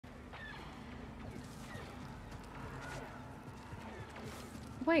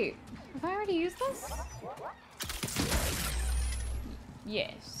Wait, have I already used this?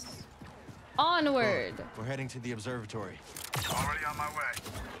 Yes. Onward! We're heading to the observatory. Already on my way.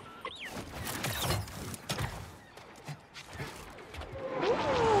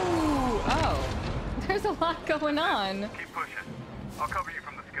 Ooh, oh. There's a lot going on. Keep pushing. I'll cover you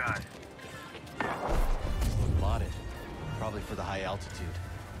from the sky. Modded. Probably for the high altitude.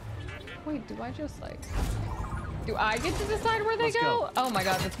 Wait, do I just like... Do I get to decide where they Let's go? go. Oh my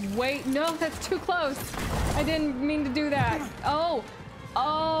god, that's way... No, that's too close. I didn't mean to do that. Oh.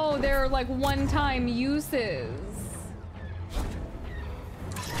 Oh, they're like one-time uses.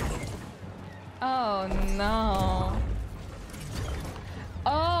 Oh no.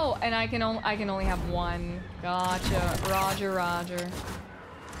 Oh, and I can only have one. Gotcha. Roger, roger.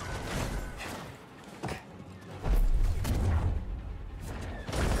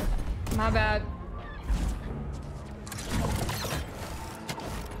 My bad.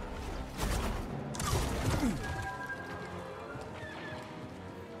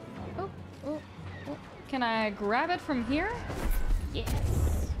 Oh, oh, oh. Can I grab it from here? Yes.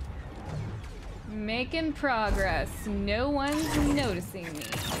 Making progress. No one's noticing me.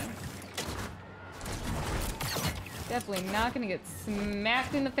 Definitely not gonna get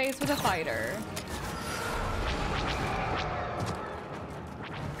smacked in the face with a fighter.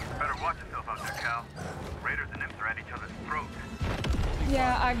 Better watch yourself out there, Cal. Raiders and imps are at each other's throats.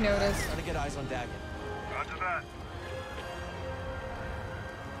 Yeah, I've noticed. Trying to get eyes on Dagan. Roger that.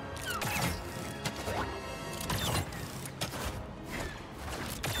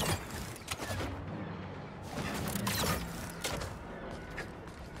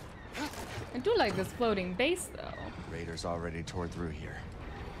 I do like this floating base, though. Raiders already tore through here.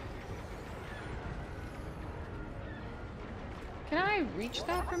 Can I reach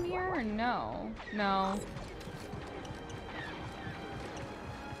that from here or no? No.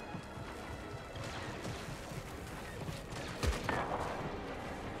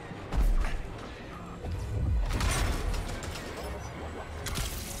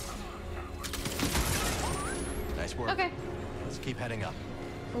 Nice work. Okay. Let's keep heading up.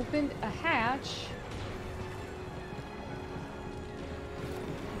 Opened a hatch.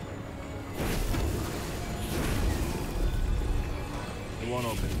 It won't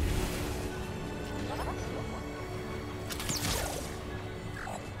open.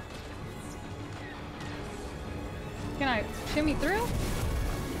 Can I shimmy through?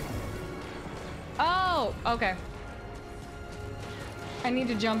 Oh, okay. I need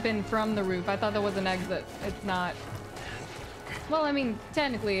to jump in from the roof. I thought there was an exit. It's not. Well, I mean,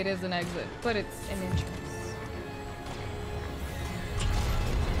 technically it is an exit, but it's an entrance.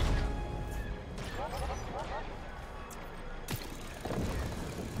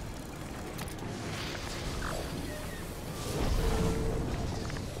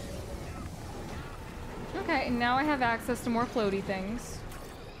 Okay, and now I have access to more floaty things.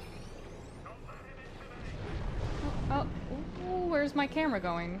 Oh, ooh, where's my camera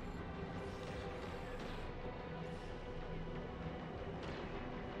going?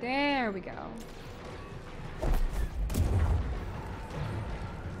 There we go. Okay,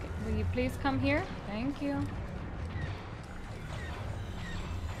 will you please come here? Thank you.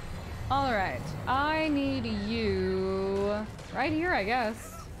 All right, I need you right here, I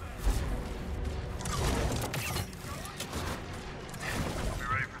guess. Be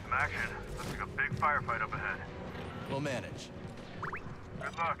ready for some action. Looks like a big firefight up ahead. We'll manage.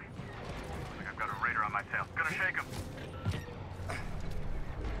 Good luck. Looks like I've got a raider on my tail. Gonna shake him.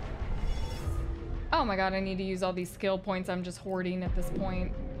 Oh my god, I need to use all these skill points I'm just hoarding at this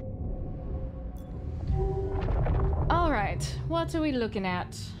point. Alright, what are we looking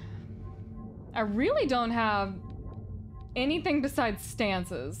at? I really don't have anything besides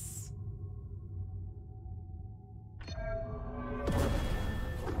stances.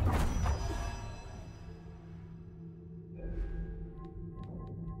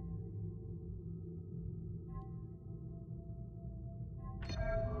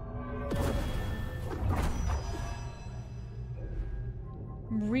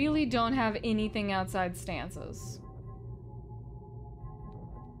 Really don't have anything outside stances.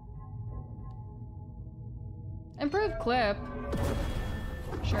 Improved clip.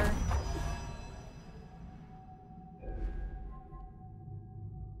 Sure.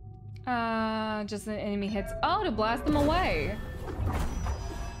 Just an enemy hits. Oh, to blast them away.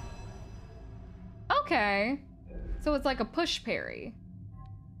 Okay. So it's like a push parry.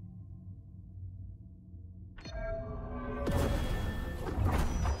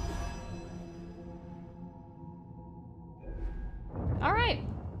 All right.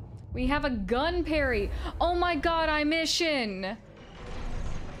 We have a gun parry. Oh my god, I mission.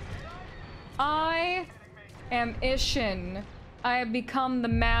 I am Ishin. I have become the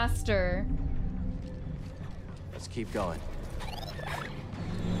master. Let's keep going.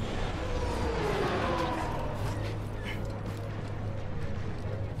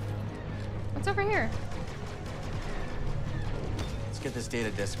 What's over here? Let's get this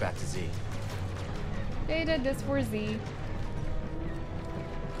data disk back to Z. Data disk for Z.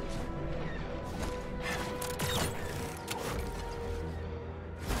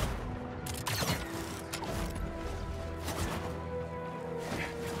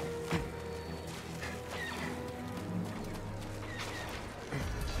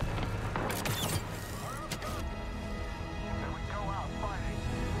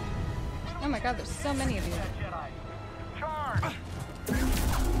 Oh my god, there's so many of you. Charge!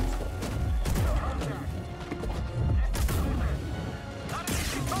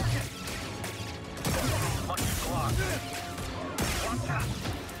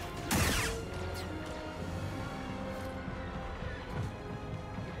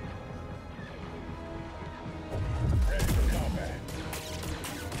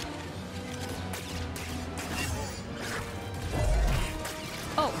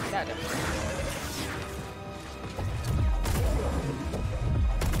 Oh, that did.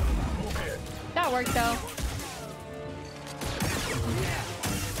 That worked though.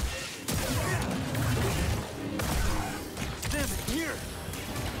 Damn it, here!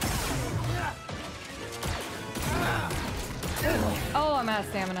 Oh, I'm out of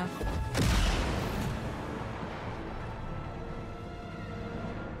stamina.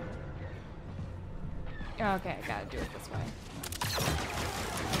 Okay, I gotta do it this way.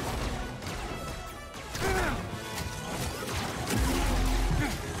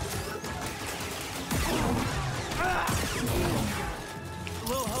 A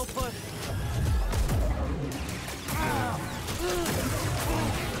little help, bud.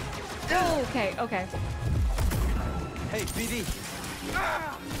 Okay, okay. Hey, BD,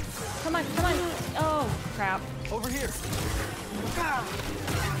 Come on, come on. Oh, crap. over here.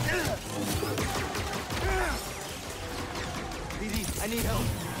 BD, I need help.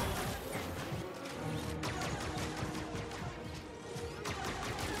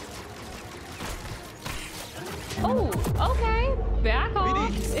 Oh, okay. Back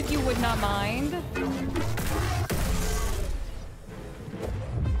off, BD. if you would not mind.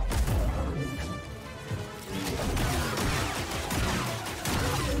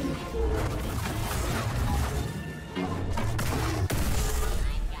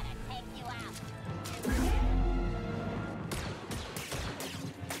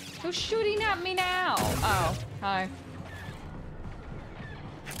 Who's shooting at me now? Oh, hi.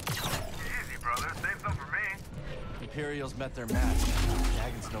 Easy, brother. Save some for me. Imperials met their match.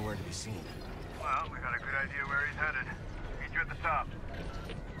 Dagan's nowhere to be seen. Well, we got a good idea where he's headed. Meet you at the top.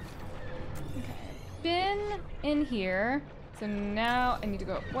 Been in here, so now I need to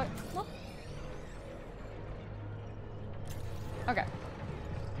go. What? What? Okay.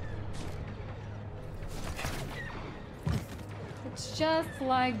 It's just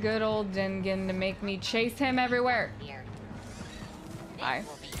like good old Dagan to make me chase him everywhere. Here. Hi.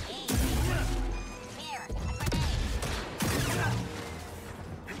 Will be easy. Here, a grenade.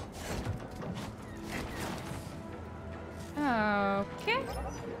 Okay.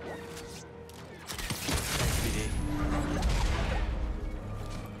 BD.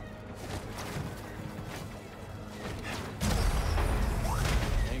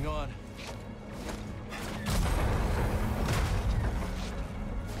 Hang on.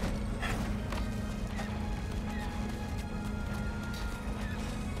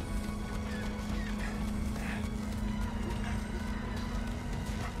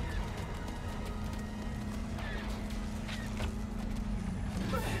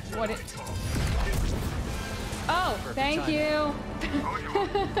 What it? Oh, thank timing. you. Go to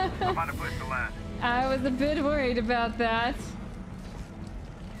him. I'll find a place to land. I was a bit worried about that.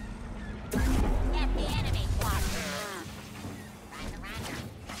 Get the enemy plot. Roger.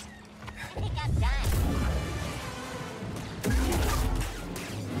 Pick up done.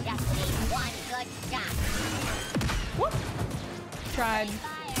 Just need one good shot. Whoop. Tried.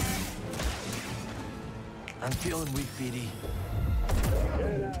 Fire. I'm feeling weak, BD.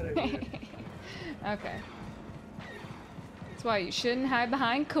 Okay. That's why you shouldn't hide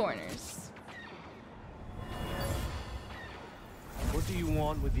behind corners. What do you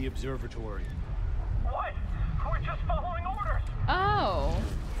want with the observatory? What? We're just following orders. Oh.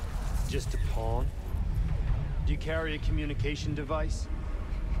 Just a pawn? Do you carry a communication device?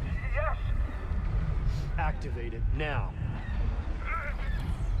 Yes. Activate it now.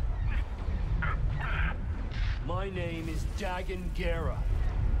 My name is Dagan Gera.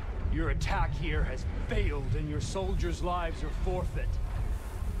 Your attack here has failed and your soldiers' lives are forfeit.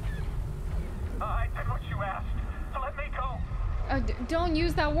 I did what you asked. Let me go. Don't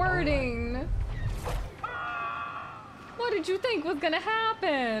use that wording. What did you think was gonna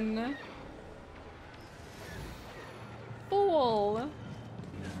happen? Fool.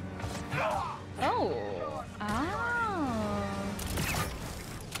 Oh. Ah.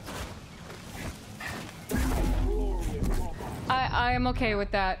 I am okay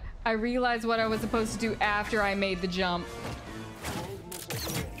with that. I realized what I was supposed to do after I made the jump.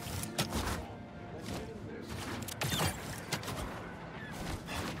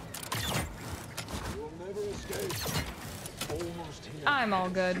 I'm all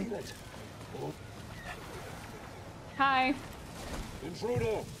good. Hi.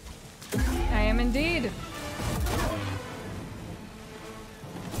 Intruder. I am indeed.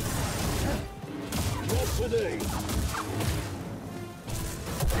 Not today.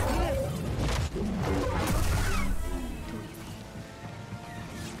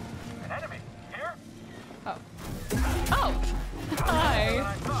 An enemy here? Oh. Oh!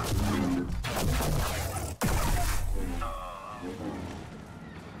 Hi.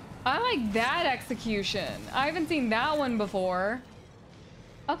 I like that execution. I haven't seen that one before.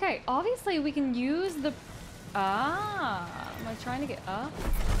 Okay, obviously we can use the... Ah, am I trying to get up?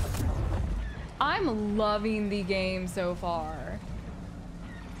 I'm loving the game so far.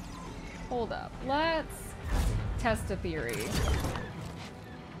 Hold up, let's test a theory.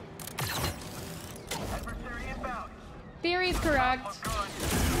 Adversary inbound. Theory's correct.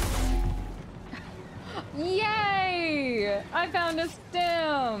 Yay! I found a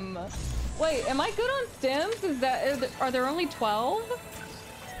stem. Wait, am I good on stems? Are there only 12?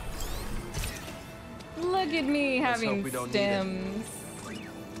 Look at me having stems.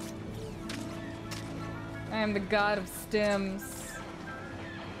 I am the god of stems.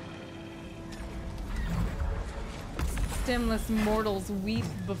 Stemless mortals weep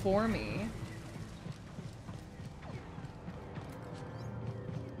before me.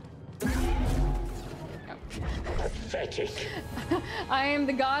 Pathetic. I am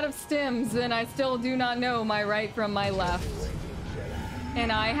the god of stems, and I still do not know my right from my left.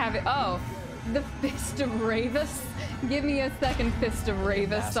 And I have it. Oh, the Fist of Ravis. Give me a second, Fist of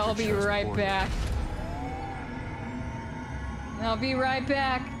Ravis. I'll be right back. I'll be right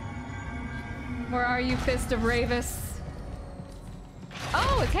back. Where are you, Fist of Ravis?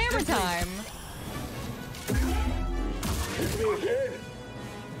 Oh, it's hammer time. Hit me again.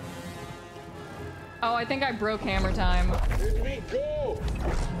 Oh, I think I broke hammer time. Let me go.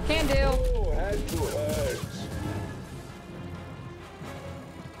 Can do. Oh, had to hurt.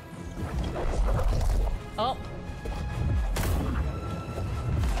 Oh.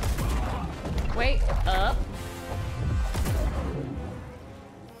 Wait, up.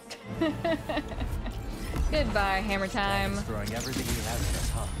 Goodbye, hammer time. Throwing everything you have at us,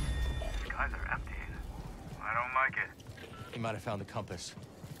 huh? These guys are empty. I don't like it. He might have found the compass.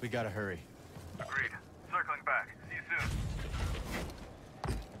 We gotta hurry. Agreed. Circling back. See you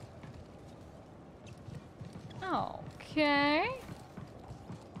soon. Okay.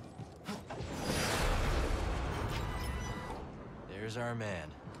 There's our man.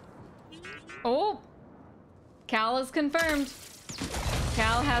 Oh. Cal is confirmed.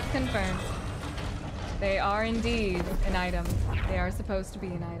 Cal has confirmed. They are indeed an item. They are supposed to be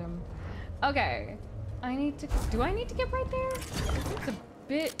an item. Okay. I need to... Do I need to get right there? It's a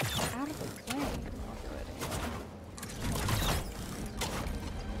bit out of the way.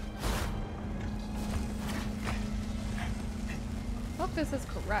 Hope this is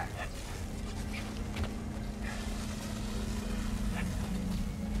correct.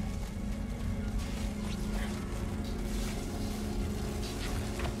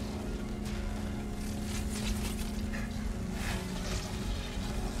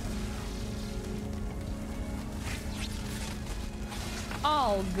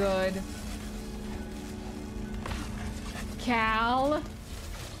 All good. Cal.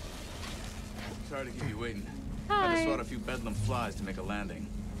 Sorry to keep you waiting. Hi. Had to swat a few bedlam flies to make a landing.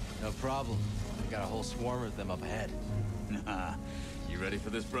 No problem. We got a whole swarm of them up ahead. Nah. You ready for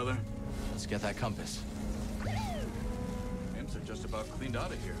this, brother? Let's get that compass. Imps are just about cleaned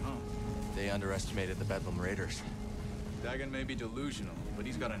out of here, huh? They underestimated the Bedlam Raiders. Dagan may be delusional, but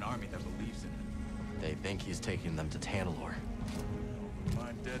he's got an army that believes in it. They think he's taking them to Tantalor.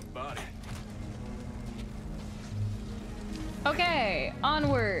 My dead body. Okay,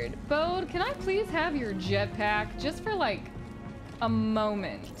 onward. Bode, can I please have your jetpack just for like a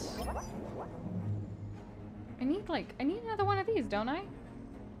moment? I need another one of these, don't I?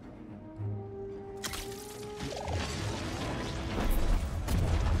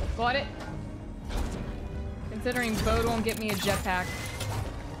 Got it. Considering Bode won't get me a jetpack.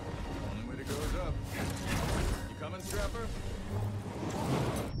 Only way to go is up. You coming, Strapper?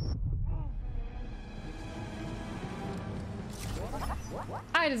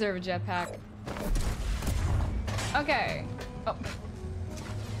 I deserve a jetpack. Okay. Oh.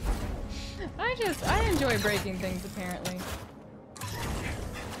 I enjoy breaking things, apparently.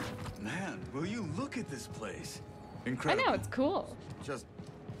 Man, will you look at this place? I Incredible. know, it's cool. Just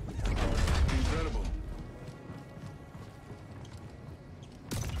incredible.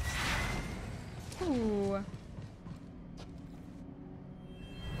 Ooh.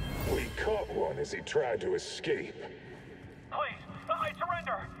 We caught one as he tried to escape. Please, I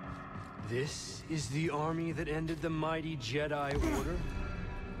surrender. This is the army that ended the mighty Jedi Order?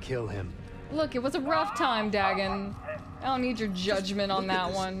 Kill him. Look, it was a rough time, Dagan. I don't need your judgment on Look at that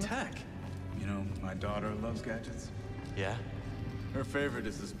this one. Tech. You know, my daughter loves gadgets. Yeah? Her favorite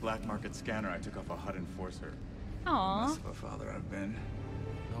is this black market scanner I took off a HUD enforcer. Aw. Mess of a father I've been.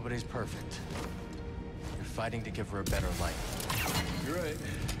 Nobody's perfect. You're fighting to give her a better life. You're right.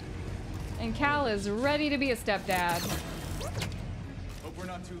 And Cal is ready to be a stepdad. Hope we're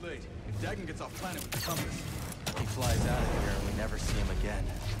not too late. If Dagan gets off planet with the compass, He flies out of here and we never see him again.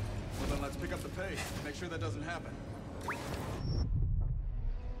 well then let's pick up the pace. Make sure that doesn't happen.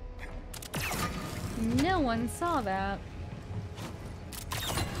 No one saw that.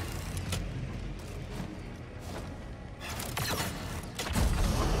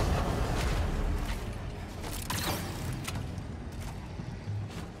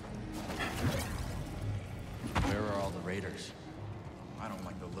 Where are all the raiders? I don't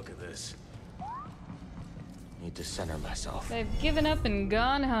like the look of this. Need to center myself. They've given up and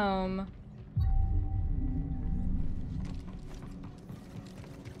gone home.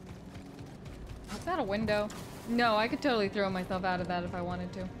 Is that a window? No, I could totally throw myself out of that if I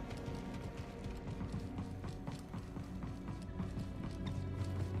wanted to.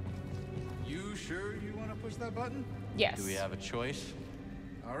 You sure you want to push that button? Yes. Do we have a choice?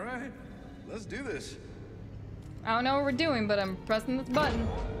 All right, let's do this. I don't know what we're doing, but I'm pressing this button.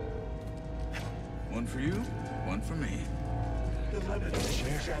 One for you, one for me. Eliminate the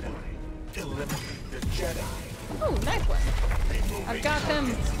Jedi. Eliminate the Jedi. Oh, nice one. I've got them.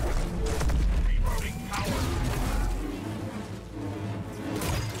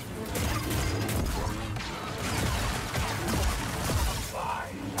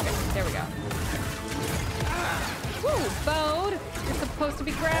 Okay, there we go. Woo, Bode! You're supposed to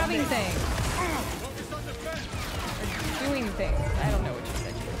be grabbing things. Or doing things. I don't know what you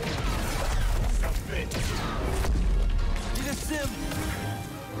said you were doing. Need a sim!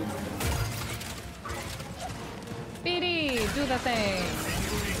 Speedy, do the thing.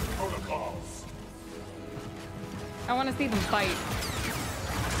 Protocols. I want to see them fight.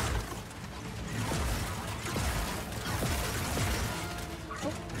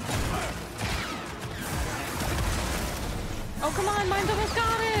 Oh, come on, mine's almost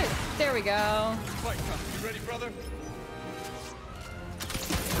got it. There we go. Fight, you ready, brother?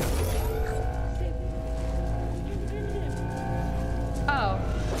 Oh.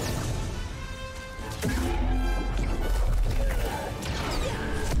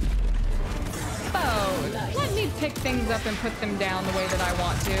 Bode, let me pick things up and put them down the way that I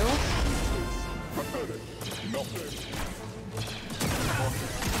want to.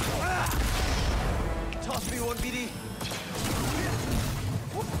 Toss me one, BD!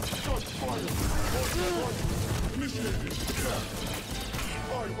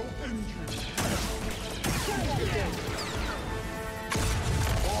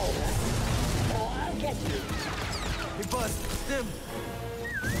 Hey, Buzz, Sim!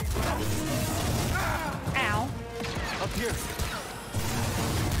 Ow. Up here!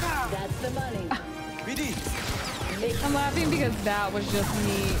 That's the money. BD! I'm laughing because that was just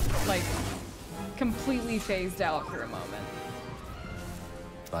me, like, completely phased out for a moment.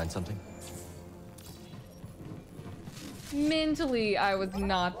 Find something? Mentally, I was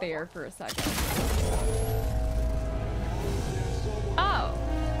not there for a second. Oh.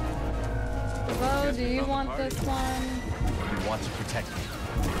 Bo, do you want this one? You want to protect me.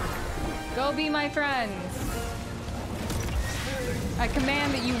 Go be my friends. I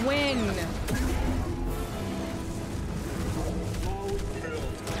command that you win.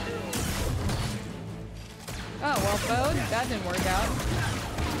 Oh, well, Bo, that didn't work out.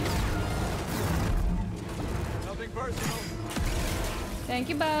 Nothing personal. Thank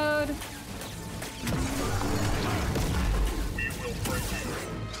you, Bode.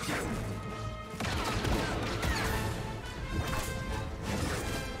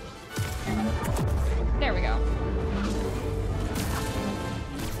 There we go.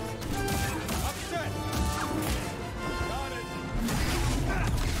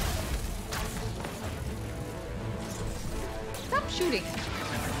 shooting?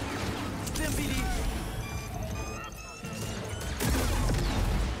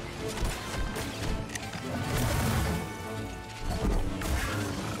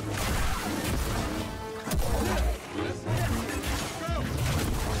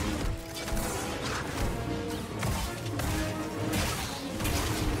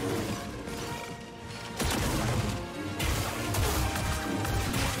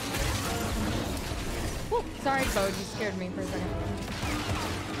 Whoop, sorry, Bode, you scared me for a second.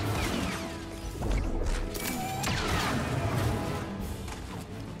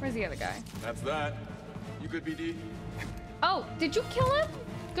 Where's the other guy? That's that. You good, BD? Oh, did you kill him?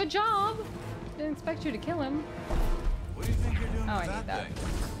 Good job. Didn't expect you to kill him. What do you think you're doing Oh, with I need that that.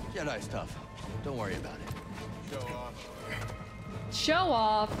 thing? Jedi stuff. Don't worry about it. Show off. Show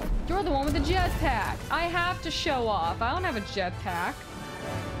off. You're the one with the jetpack. I have to show off. I don't have a jetpack.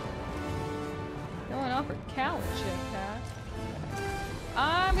 No one offered Cal a jetpack.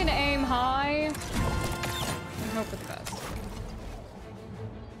 I'm gonna aim high and hope for the best.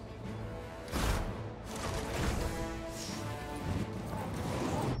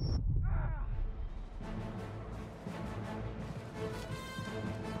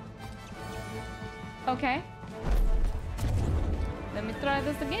 Okay. Let me try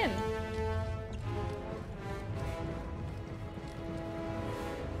this again.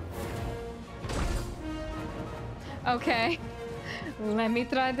 Okay. Let me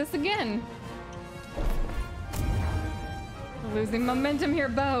try this again. Losing momentum here,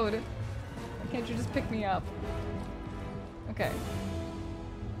 Bode. Why can't you just pick me up? Okay.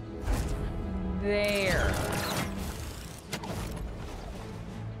 There.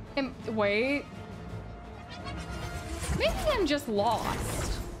 Wait. Maybe I'm just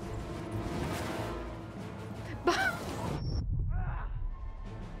lost. I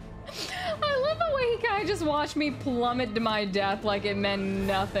love the way he kind of just watched me plummet to my death like it meant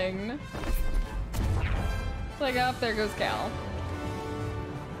nothing. Like, up there goes Cal.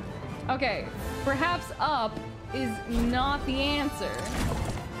 Okay, perhaps up is not the answer.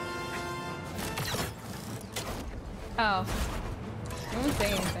 Oh. Don't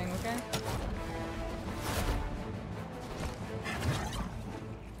say anything, okay?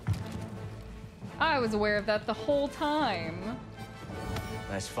 I was aware of that the whole time.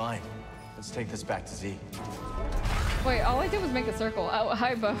 Nice find. Let's take this back to Z. Wait, all I did was make a circle. Oh,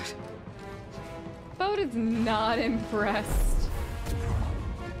 hi, Bode. Bode is not impressed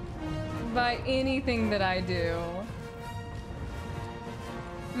by anything that I do.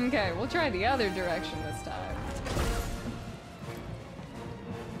 Okay, we'll try the other direction this time.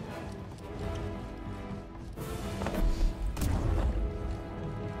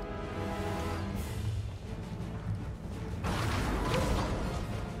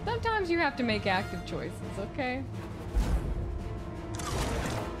 Sometimes you have to make active choices, okay?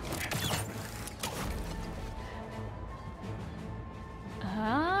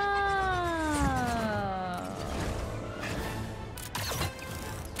 Ah.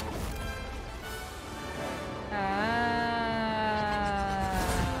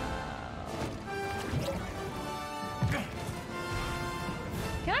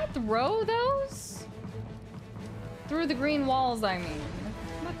 Can I throw those? Through the green walls, I mean.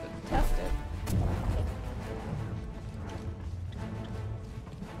 I'm about to test it.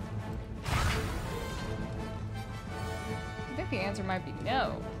 I think the answer might be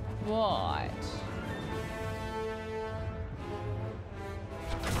no. What?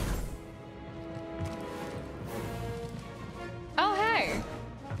 Oh, hey!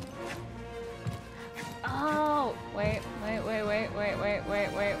 Oh, wait.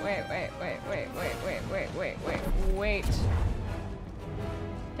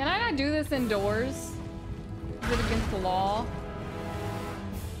 Can I not do this indoors? Is it against the law?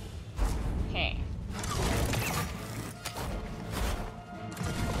 Hey.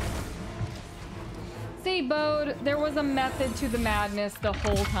 See, Bode, there was a method to the madness the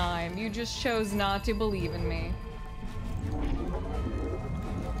whole time. You just chose not to believe in me.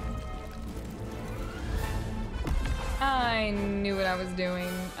 I knew what I was doing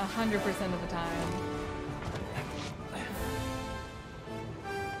 100% of the time.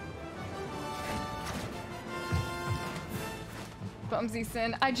 Bumsy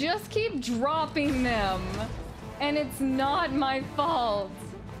Sin, I just keep dropping them, and it's not my fault.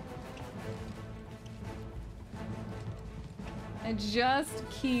 I just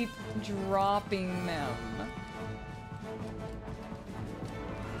keep dropping them.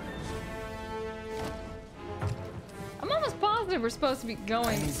 I'm almost positive we're supposed to be going.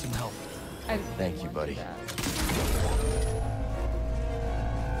 I need some help. Thank you, buddy.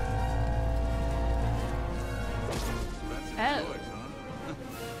 Oh. Choice, huh?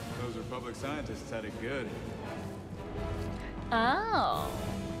 those Republic scientists had it good. Oh.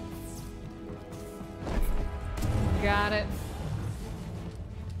 Got it.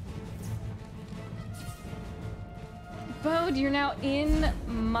 Bode, you're now in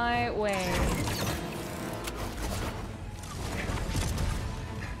my way.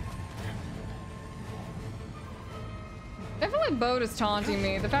 I feel like Bode is taunting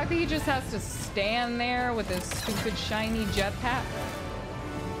me. The fact that he just has to stand there with his stupid shiny jetpack.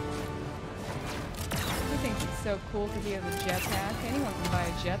 He thinks he's so cool because he has a jetpack. Anyone can buy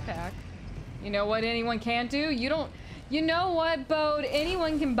a jetpack. You know what anyone can't do? You know what, Bode?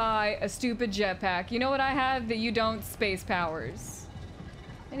 Anyone can buy a stupid jetpack. You know what I have that you don't? Space powers.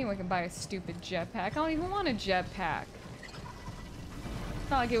 Anyone can buy a stupid jetpack. I don't even want a jetpack. It's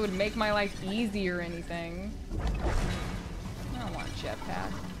not like it would make my life easy or anything. I don't want a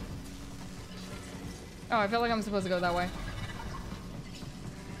jetpack. Oh, I feel like I'm supposed to go that way.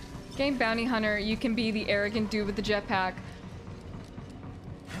 Game Bounty Hunter, you can be the arrogant dude with the jetpack.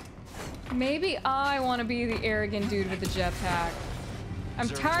 Maybe I want to be the arrogant dude with the jetpack. I'm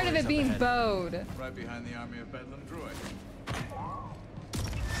tired of it being Bode. Right behind the army of Bedlam droid.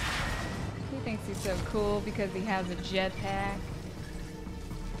 He thinks he's so cool because he has a jetpack.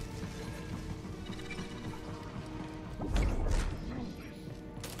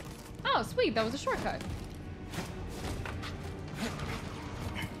 Oh, sweet, that was a shortcut.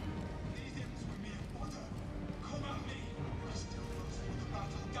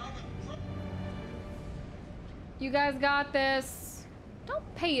 You guys got this. Don't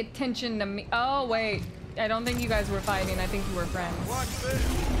pay attention to me. Oh, wait. I don't think you guys were fighting. I think you were friends. Watch this.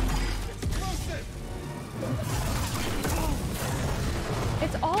 Explosive.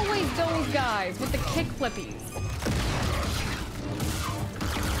 It's always those guys with the kick flippies.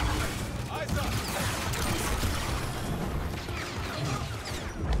 Eyes up.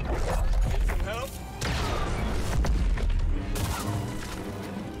 Need some help?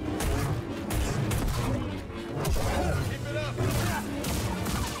 Keep it up.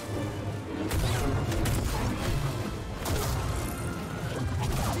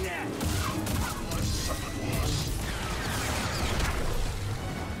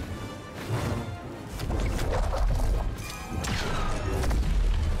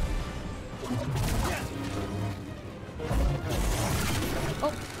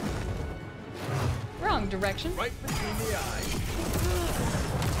 Oh. Wrong direction. Right between the eyes.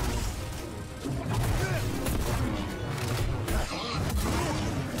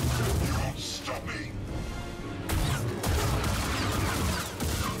 Stop me!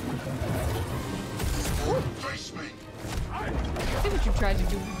 Face me! See what you tried to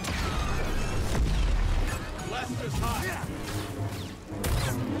do. Blaster's hot.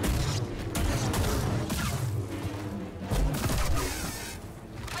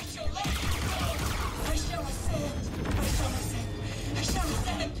 I shall let you go. I shall ascend. I shall ascend. I shall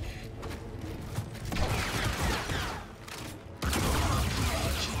ascend.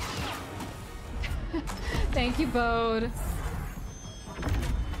 Thank you, Bode.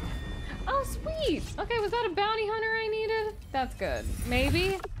 Oh, sweet. Okay, was that a bounty hunter I needed? That's good.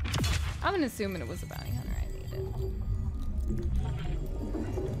 Maybe? I'm assuming it was a bounty hunter I needed.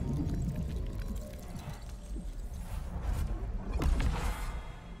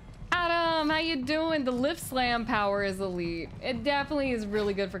 Adam, how you doing? The lift slam power is elite. It definitely is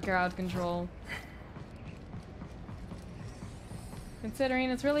really good for crowd control. Considering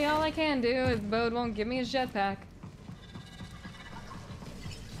it's really all I can do if Bode won't give me his jetpack.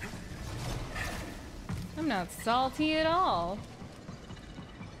 I'm not salty at all.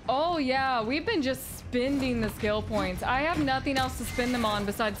 Oh yeah, we've been just spending the skill points. I have nothing else to spend them on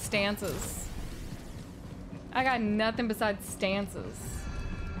besides stances. I got nothing besides stances.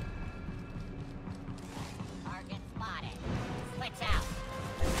 Target spotted. Switch out.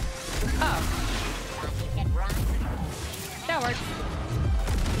 Oh, Zombie can run. that works.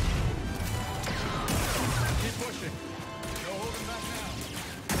 Keep pushing. No holding back now.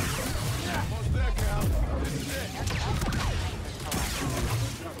 Almost there, Cal. This is it.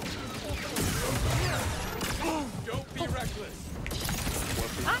 Don't be reckless.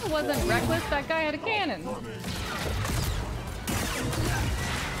 I wasn't reckless. That guy had a cannon. I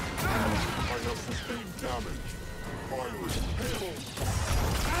have sustained damage. I was killed.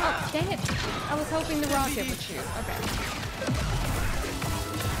 Oh, dang it. I was hoping the rocket would shoot. Okay.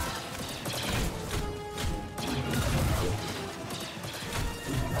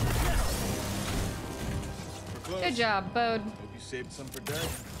 We're close. Good job, Bode. Hope you saved some for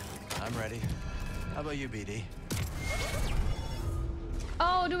Dagan. I'm ready. How about you, BD?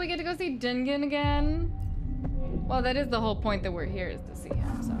 Oh, do we get to go see Dagan again? Well, that is the whole point that we're here, is to see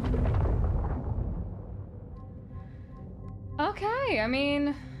him, so. Okay, I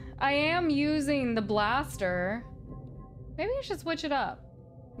mean, I am using the blaster. Maybe I should switch it up.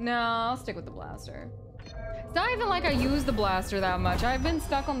 No, I'll stick with the blaster. It's not even like I use the blaster that much. I've been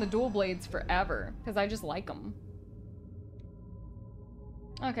stuck on the dual blades forever, because I just like them.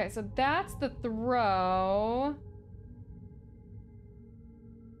 Okay, so that's the throw.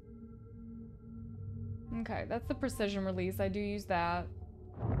 Okay, that's the precision release. I do use that.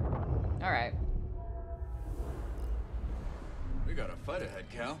 Alright. We got a fight ahead,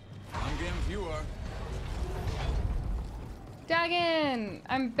 Cal. I'm game if you are. Dagan!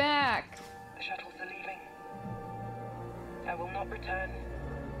 I'm back! The shuttles are leaving. I will not return.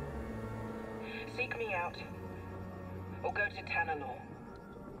 Seek me out, or go to Tanalor.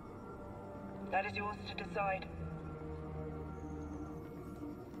 That is yours to decide.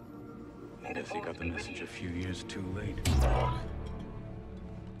 May the Guess you got the force be with message you. a few years too late.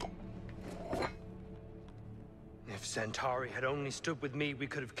 If Centauri had only stood with me, we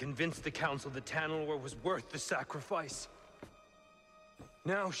could have convinced the Council that Tanalor was worth the sacrifice.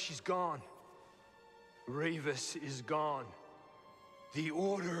 Now she's gone. Ravis is gone. The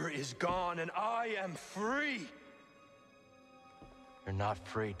Order is gone, and I am free! You're not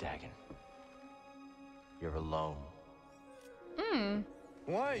free, Dagan. You're alone.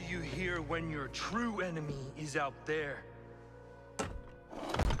 Why are you here when your true enemy is out there?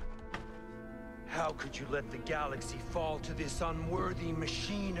 How could you let the galaxy fall to this unworthy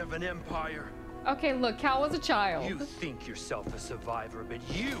machine of an empire? Okay, look, Cal was a child. You think yourself a survivor, but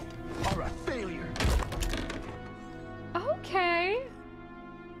you are a failure! Okay.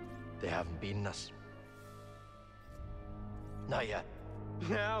 They haven't beaten us. Not yet.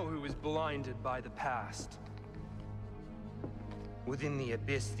 Now who is blinded by the past? Within the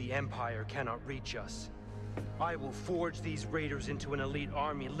abyss, the Empire cannot reach us. I will forge these raiders into an elite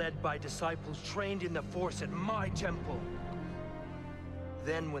army led by disciples trained in the Force at my temple.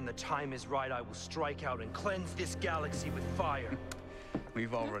 Then, when the time is right, I will strike out and cleanse this galaxy with fire.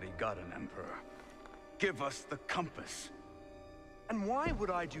 We've already got an emperor. Give us the compass. And why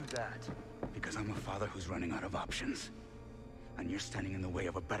would I do that? Because I'm a father who's running out of options. And you're standing in the way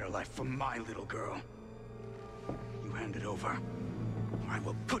of a better life for my little girl. You hand it over, or I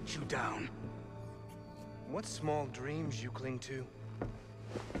will put you down. What small dreams you cling to?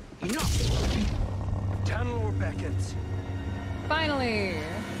 Enough! Tanalor beckons. Finally.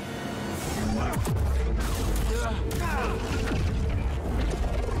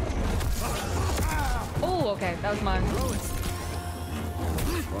 Oh, okay, that was mine.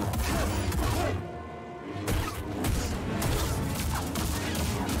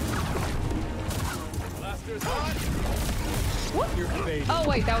 Blaster's hot. Whoop. You're fading. Oh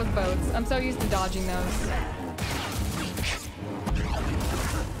wait, that was boats. I'm so used to dodging those.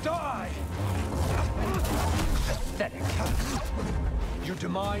 Die! Pathetic. Your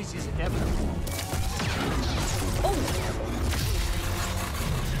demise is inevitable. Oh!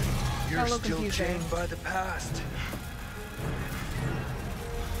 You're That looked still confusing. chained by the past.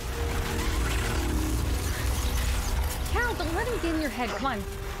 Cal, don't let him get in your head. Come on.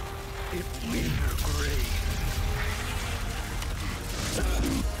 If we agree.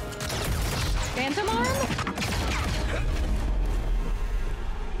 Phantom arm?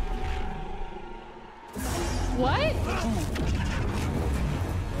 What?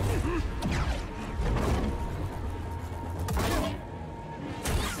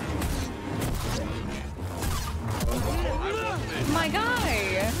 My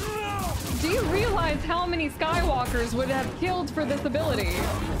guy! Do you realize how many Skywalkers would have killed for this ability?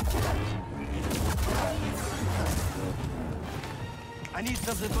 I need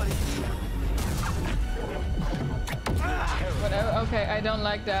something, buddy. Whatever. Okay, I don't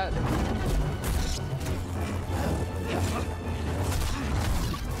like that.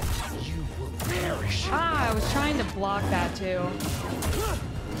 You will perish. Ah, I was trying to block that too.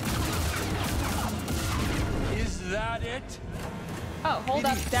 Is that it? Oh, hold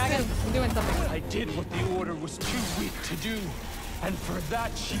up, Dagan. I'm doing something. I did what the Order was too weak to do, and for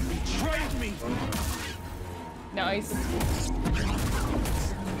that she betrayed me. Nice.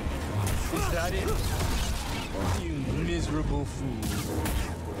 Is that it? You miserable fool.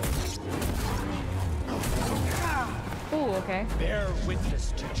 Ooh, okay. Bear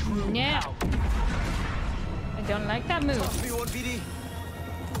witness to true Yeah. power. I don't like that move.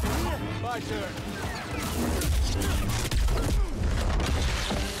 My turn.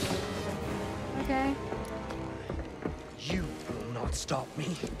 Okay. You will not stop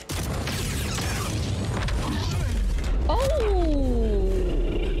me. Oh!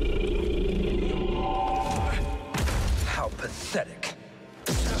 pathetic.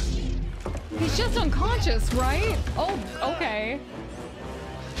 He's just unconscious, right? Oh, okay.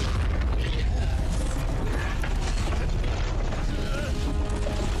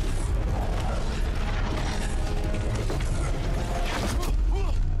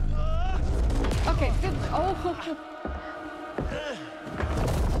 Okay, good. Oh.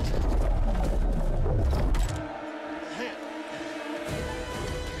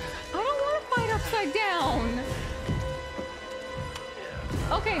 I don't want to fight upside down.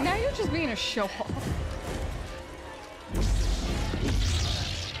 Okay, now you're just being a show-off.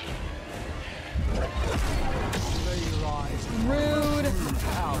 Rude.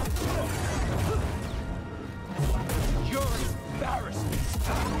 You're an embarrassment.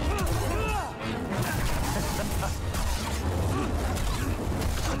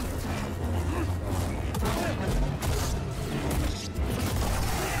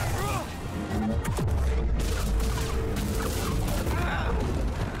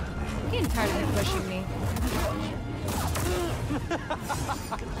 I'm getting tired of you pushing me.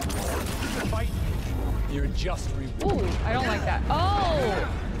 You're just Ooh, I don't like that. Oh!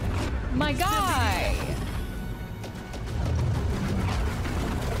 My guy!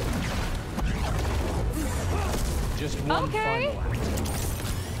 just one okay. final act.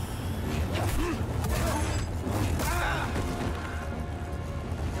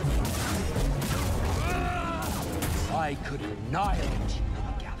 I could annihilate you in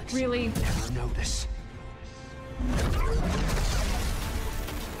the galaxy. Really? Never notice.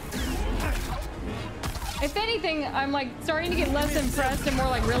 If anything, I'm like starting to get less impressed and more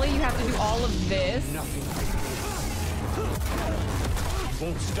like, really? You have to do all of this? Nothing. You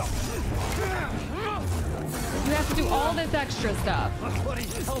won't stop. You have to do all this extra stuff. Buddy,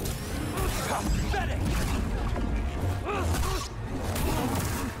 help! Pathetic!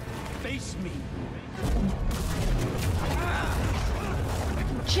 Face me.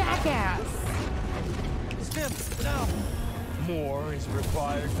 Jackass! Step now. More is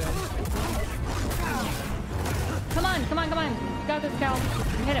required then. Come on, come on, come on. You got this, Cal.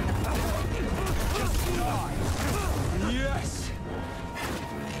 Hit him. Yes.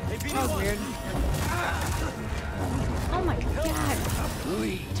 Hey, that was weird. Oh my god.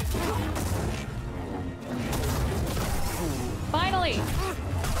 Bleed. Finally.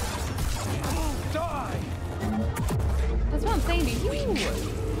 Die. That's what I'm saying to you.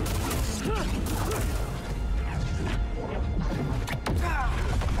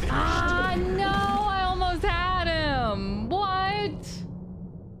 Ah, no, I almost had him. What?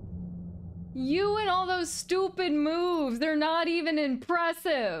 You and all those stupid moves, they're not even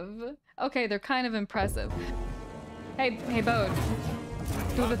impressive. Okay, they're kind of impressive. Hey, Bode.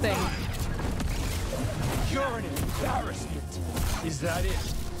 Do the thing. You're an embarrassment. Is that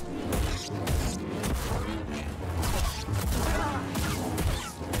it?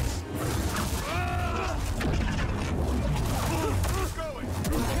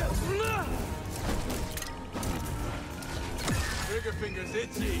 Trigger finger's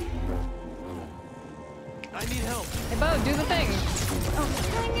itchy. I need help. Hey, Bode, do the thing. Oh,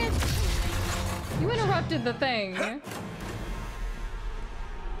 dang it. You interrupted the thing. You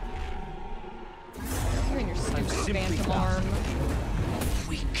and your stupid phantom arm.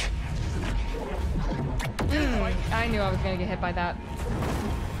 Weak. I knew I was gonna get hit by that.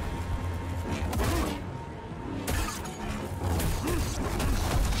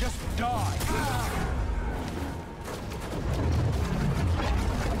 Just die.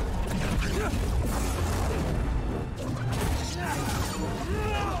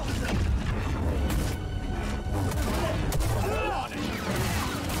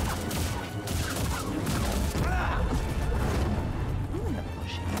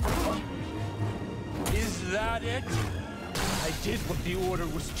 Is that it? I did what the Order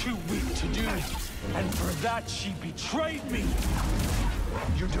was too weak to do, and for that she betrayed me.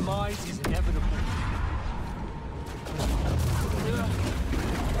 Your demise is inevitable.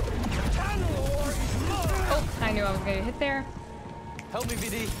 Oh, I knew I was gonna get hit there. Help me,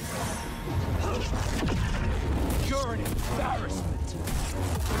 BD. You're an embarrassment.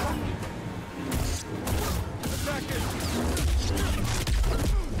 Attack it.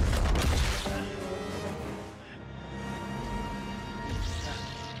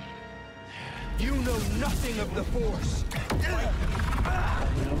 You know nothing of the Force.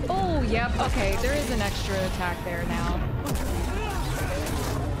 Oh, yep. Okay, there is an extra attack there now.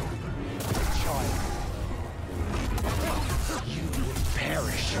 Child. You will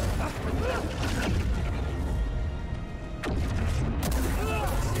perish.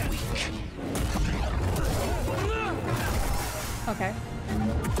 Okay.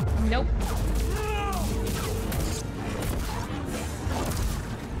 Nope.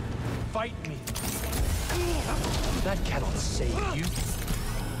 Fight me. That cannot save you.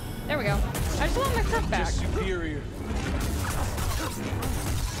 There we go. I just want my stuff back. Just superior.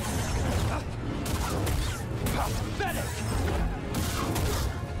 Pathetic.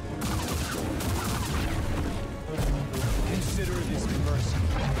 Consider this mercy.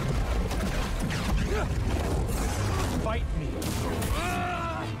 Fight me.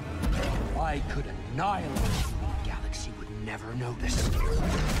 I could annihilate you. The galaxy would never notice.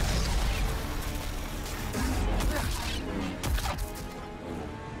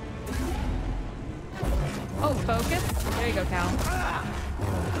 Oh, focus. There you go, Cal.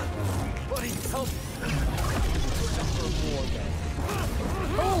 Buddy, help me.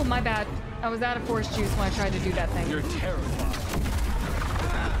 Oh, my bad. I was out of force juice when I tried to do that thing. You're terrified.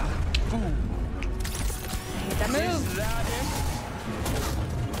 Fool. I hate that move. Is that it?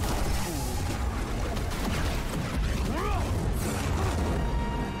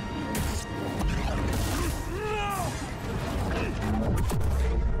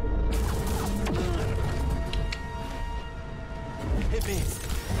 Hit me.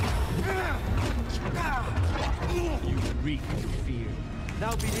 You reek of fear.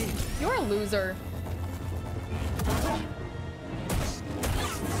 Now, BD. You're a loser.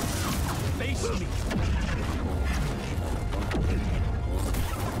 Face me.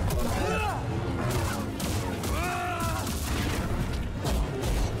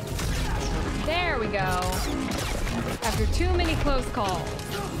 There we go. After too many close calls.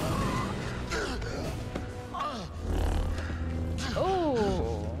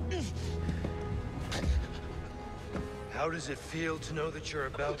 Oh. How does it feel to know that you're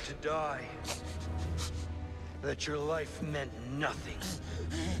about to die? That your life meant nothing?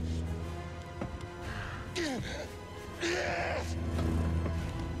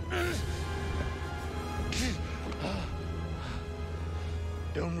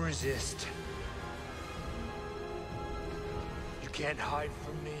 Don't resist. You can't hide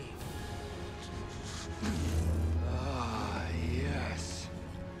from me. Ah, yes.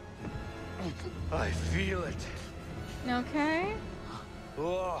 I feel it. Okay.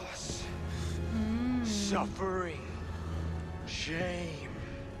 Loss. Suffering. Shame.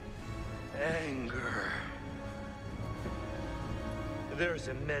 Anger. There's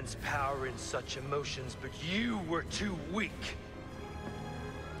immense power in such emotions, but you were too weak.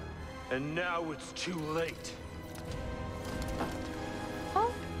 And now it's too late.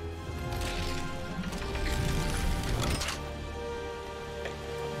 Oh.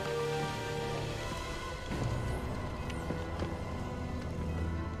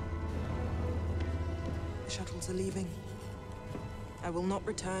 The shuttles are leaving. I will not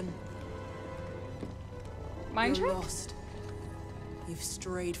return. Mind You're trick? lost. You've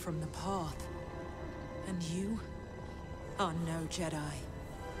strayed from the path. And you are no Jedi.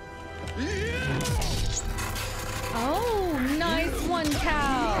 Oh, nice one,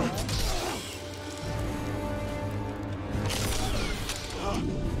 Cal.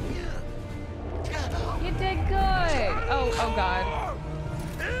 You did good. Oh God.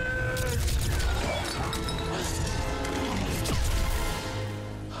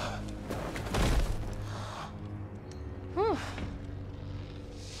 Whew.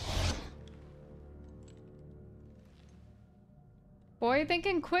 Boy,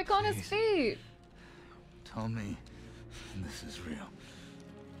 thinking quick on his feet. Tell me this is real.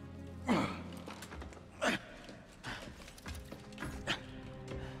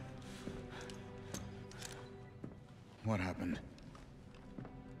 What happened?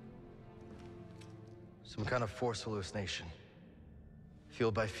 Some kind of force hallucination.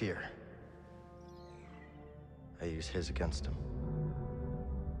 Fueled by fear. I use his against him.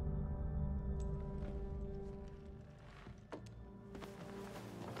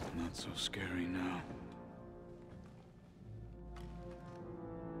 Not so scary now.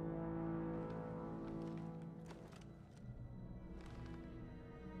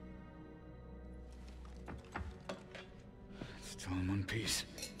 Still in one piece.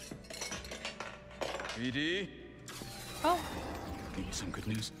 BD? Oh. Give me some good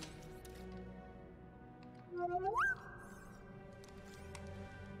news.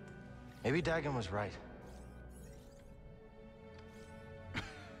 Maybe Dagan was right.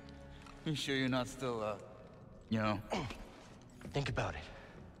 You sure you're not still, you know? Think about it.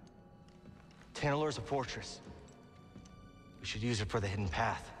 Tanalor's a fortress. We should use it for the hidden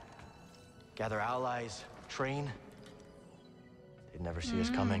path. Gather allies, train. They'd never see us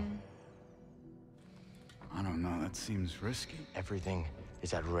coming. I don't know, that seems risky. Everything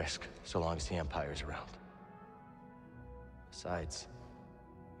is at risk so long as the Empire's around. Besides,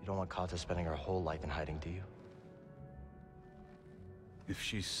 you don't want Kata spending her whole life in hiding, do you? If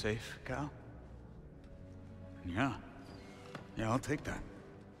she's safe, Cal? Yeah. Yeah, I'll take that.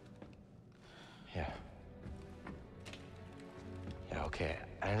 Yeah. Yeah, okay,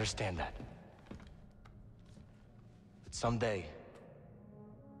 I understand that. But someday,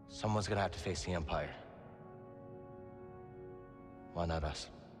 someone's gonna have to face the Empire. Why not us?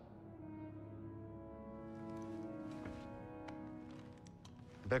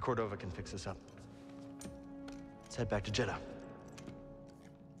 I bet Cordova can fix this up. Let's head back to Jedha.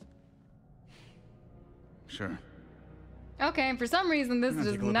 Sure. Okay, and for some reason this I'm gonna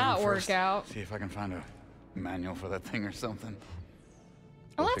does take a look not around work first, out. See if I can find a manual for that thing or something.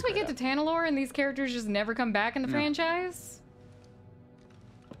 Unless we figure get it to Tanalorr and these characters just never come back in the franchise.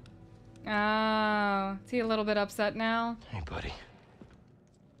 Oh, is he a little bit upset now? Hey, buddy.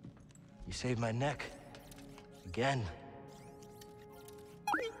 You saved my neck. Again.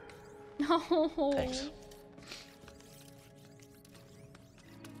 No. Thanks.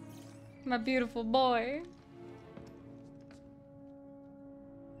 My beautiful boy.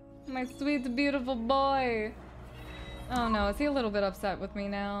 My sweet, beautiful boy. Oh no, is he a little bit upset with me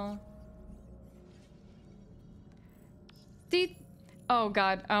now? Oh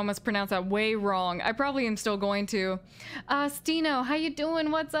god, I almost pronounced that way wrong. I probably am still going to. Stino, how you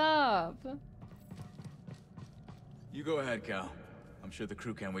doing? What's up? You go ahead, Cal. I'm sure the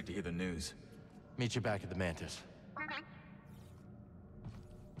crew can't wait to hear the news. Meet you back at the Mantis.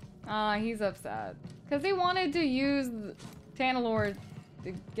 He's upset. Because he wanted to use Tanalorr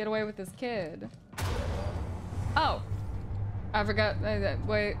to get away with this kid. Oh. I forgot.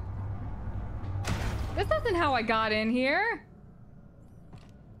 Wait. This isn't how I got in here.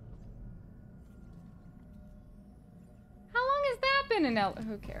 How long has that been in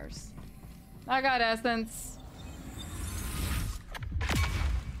who cares? I got essence.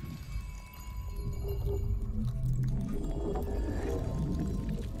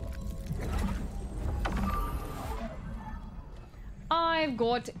 I've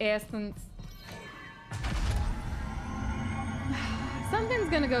got essence. Something's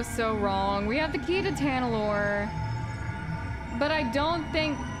gonna go so wrong. We have the key to Tanalorr, but I don't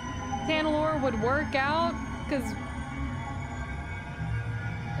think Tanalorr would work out, because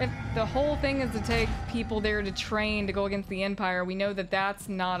if the whole thing is to take people there to train to go against the Empire, we know that that's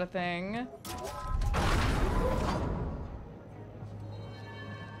not a thing.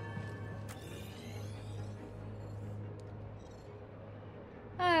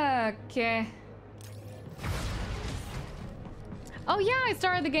 Okay. Oh yeah, I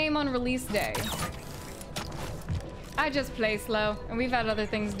started the game on release day. I just play slow, and we've had other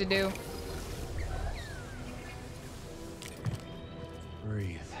things to do.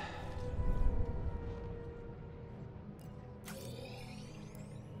 Breathe.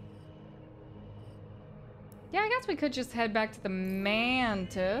 Yeah, I guess we could just head back to the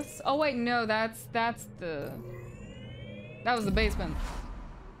Mantis. Oh wait, no, that was the basement.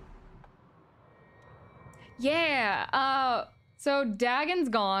 Yeah, so Dagan's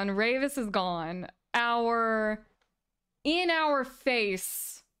gone, Ravis is gone. In our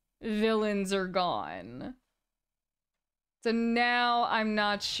face villains are gone. So now I'm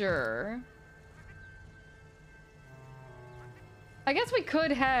not sure. I guess we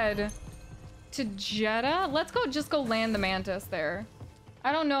could head to Jedha. Let's just go land the Mantis there.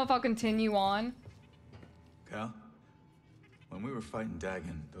 I don't know if I'll continue on. Cal, when we were fighting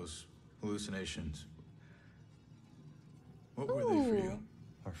Dagan, those hallucinations, what were they for you?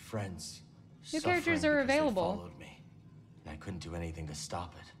 Our friends. New characters are available. They followed me, and I couldn't do anything to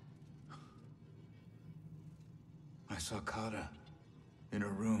stop it. I saw Kata in her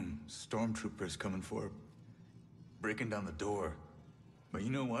room, stormtroopers coming for her, breaking down the door. But you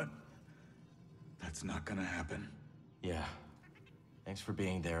know what? That's not gonna happen. Yeah. Thanks for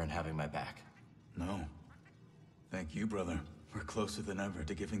being there and having my back. No. Thank you, brother. We're closer than ever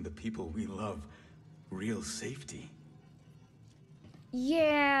to giving the people we love real safety.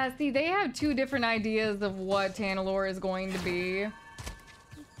 Yeah, see, they have two different ideas of what Tanalorr is going to be.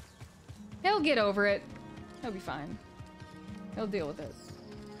 He'll get over it. He'll be fine. He'll deal with it.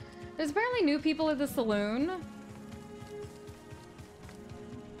 There's apparently new people at the saloon.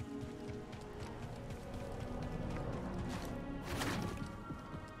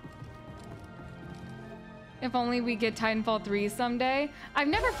 If only we get Titanfall 3 someday. I've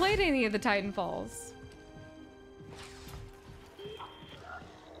never played any of the Titanfalls.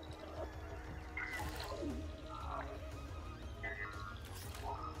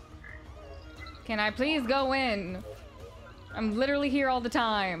 Can I please go in? I'm literally here all the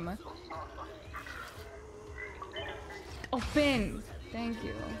time. Open. Thank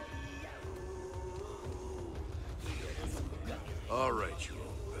you. All right, you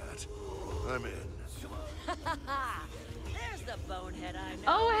old bat. I'm in. There's the bonehead I know.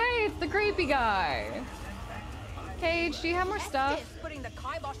 Oh, hey, it's the creepy guy. Cage, do you have more stuff? This, putting the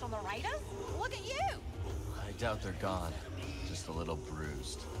kibosh on the raiders? Look at you! I doubt they're gone. Just a little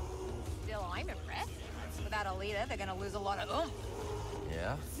bruised. Still, I'm impressed. Without a leader, they're gonna lose a lot of oomph.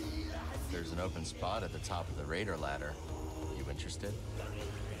 Yeah? There's an open spot at the top of the raider ladder. You interested?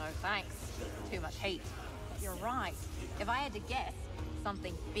 No thanks. Too much heat. But you're right. If I had to guess,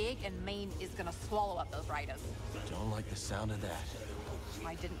 something big and mean is gonna swallow up those raiders. Don't like the sound of that.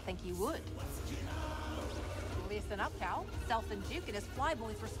 I didn't think you would. Listen up, Cal. Self and Duke and his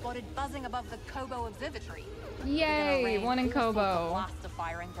flyboys were spotted buzzing above the Kobo Observatory. Yay, one in Kobo. Blaster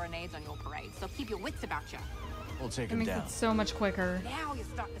fire and grenades on your parade, so keep your wits about you. We'll take It him makes down. it so much quicker. Now you're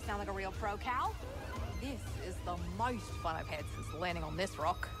starting to sound like a real pro, Cal. This is the most fun I've had since landing on this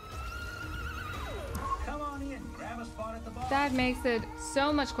rock. Come on in, grab a spot at the bar. That makes it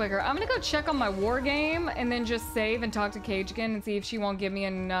so much quicker. I'm gonna go check on my war game and then just save and talk to Cage again and see if she won't give me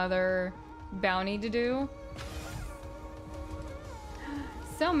another bounty to do.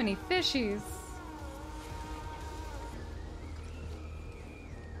 So many fishies.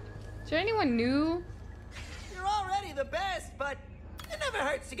 Is there anyone new? You're already the best, but it never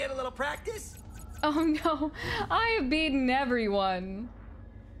hurts to get a little practice. Oh no, I have beaten everyone.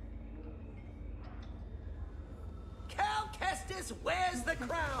 Cal Kestis wears the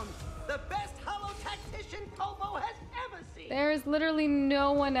crown. The best hollow tactician Como has ever seen. There is literally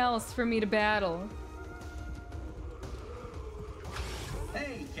no one else for me to battle.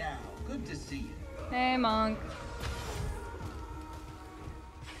 Hey, Cal. Good to see you. Hey, Monk.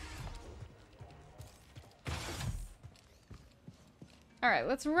 Alright,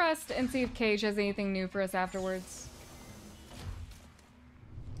 let's rest and see if Cage has anything new for us afterwards.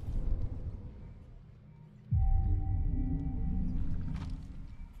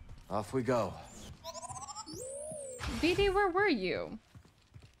 Off we go. BD, where were you?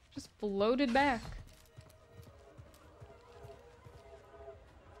 Just floated back.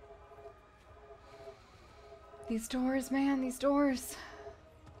 These doors, man, these doors.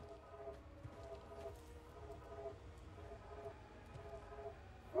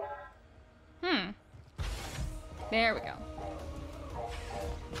 There we go.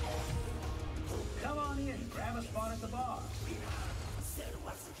 Come on in, grab a spot at the bar.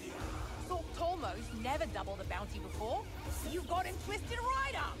 Thought Tormo's never doubled the bounty before. You got him twisted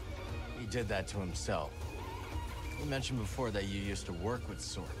right up. He did that to himself. You mentioned before that you used to work with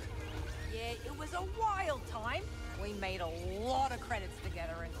Sork. Yeah, it was a wild time. We made a lot of credits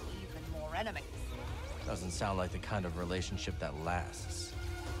together and even more enemies. Doesn't sound like the kind of relationship that lasts.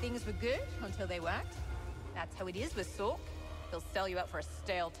 Things were good until they weren't. That's how it is with Sork. He'll sell you out for a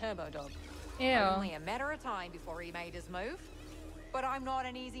stale turbo dog. Ew. Only a matter of time before he made his move. But I'm not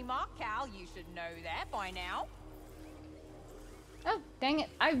an easy mark, Cal. You should know that by now. Oh, dang it.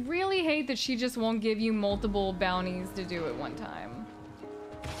 I really hate that she just won't give you multiple bounties to do at one time.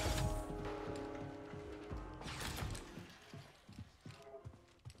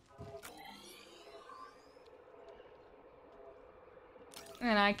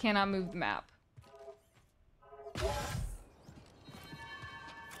 And I cannot move the map.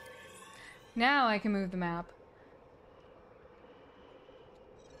 Now I can move the map.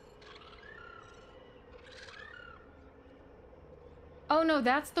 Oh no,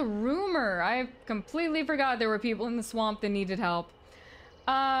 that's the rumor. I completely forgot there were people in the swamp that needed help.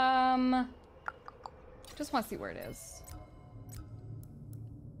 Just want to see where it is.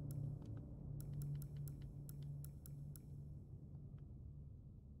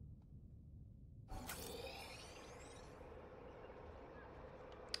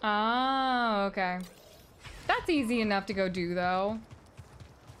 Oh, okay. That's easy enough to go do, though.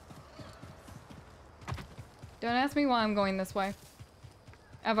 Don't ask me why I'm going this way.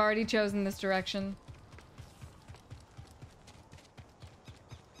 I've already chosen this direction.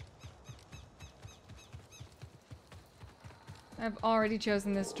 I've already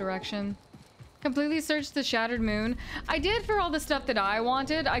chosen this direction. Completely searched the Shattered Moon. I did for all the stuff that I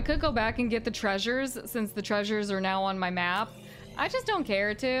wanted. I could go back and get the treasures since the treasures are now on my map. I just don't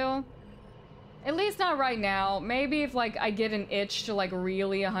care to. At least not right now. Maybe if like I get an itch to like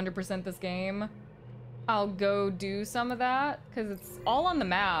really 100% this game, I'll go do some of that because it's all on the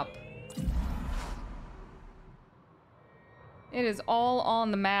map. It is all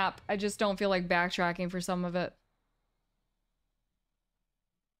on the map. I just don't feel like backtracking for some of it.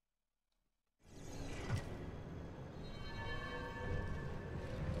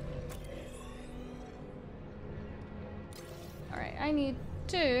 Alright, I need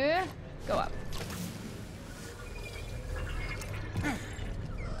to go up.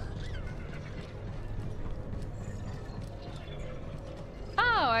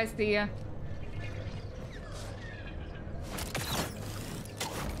 I see ya.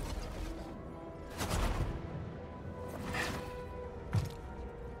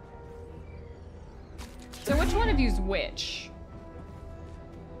 So which one of you's which?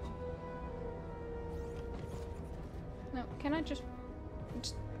 No, can I just...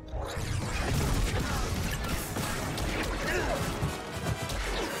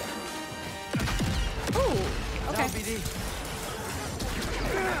 Ooh, okay.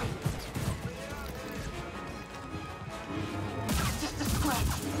 Just a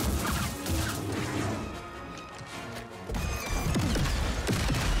scratch.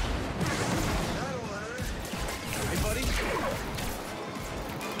 Hey, buddy.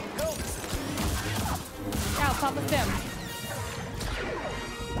 Help! Ow, pop a stem.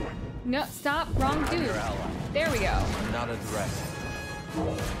 No, stop. Wrong dude. There we go. Not a threat.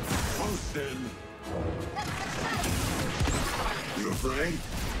 Close in. You afraid?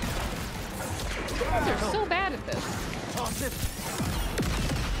 You guys are so bad at this. Toss it.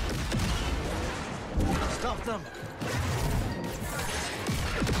 Stop them.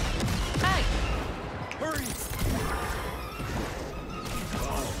 Hey! Hurry!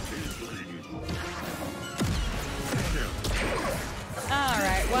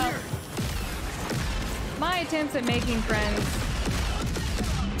 Alright, well. My attempts at making friends.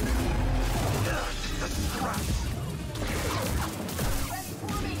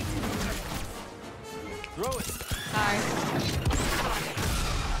 Throw it. Hi.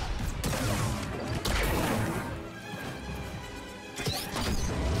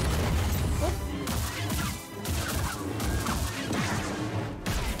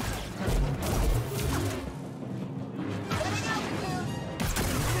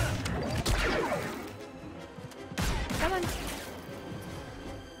 Come on.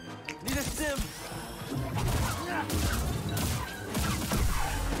 Need a stim.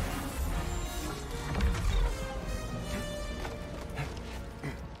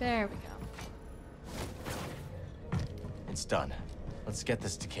 There we go. It's done. Let's get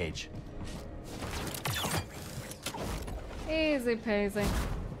this to Cage. Easy peasy.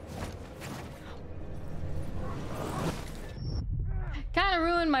 Kind of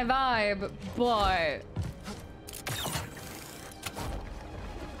ruined my vibe, but...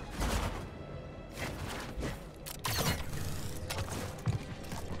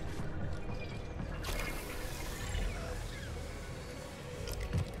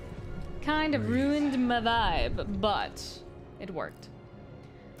 kind of ruined my vibe, but it worked.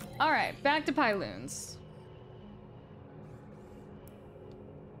 All right, back to Pyloons.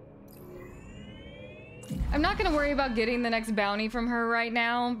 I'm not gonna worry about getting the next bounty from her right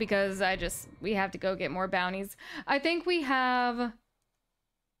now because we have to go get more bounties. I think we have,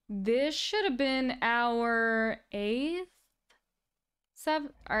 this should have been our 8th?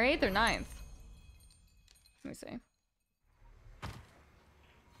 Our 8th or 9th? Let me see.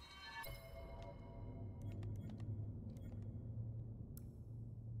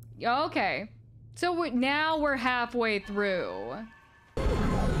 Okay, so now we're halfway through.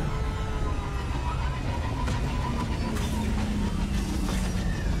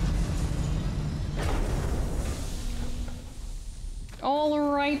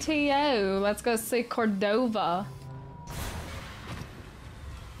 Alrighty-o, let's go see Cordova.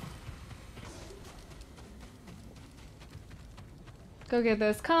 Go get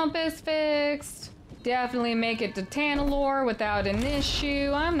this compass fixed. Definitely make it to Tanalorr without an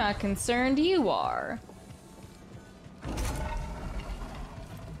issue. I'm not concerned, you are.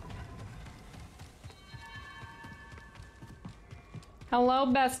 Hello,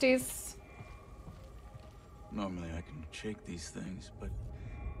 besties. Normally I can shake these things, but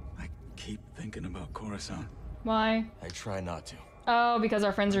I keep thinking about Coruscant. Why? I try not to. Oh, because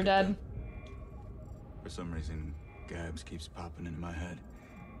our friends are dead. For some reason, Gabs keeps popping into my head.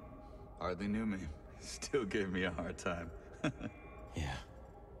 Hardly knew me. Still gave me a hard time. Yeah.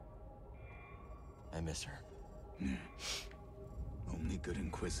 I miss her. Yeah. Only good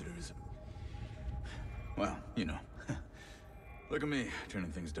Inquisitors. Well, you know. Look at me,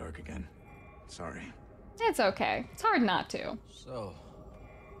 turning things dark again. Sorry. It's okay. It's hard not to. So,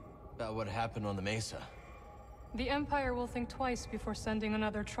 about what happened on the Mesa. The Empire will think twice before sending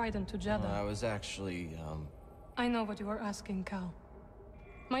another Trident to Jedha. I was actually, I know what you were asking, Cal.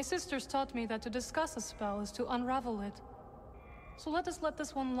 My sisters taught me that to discuss a spell is to unravel it. So let us let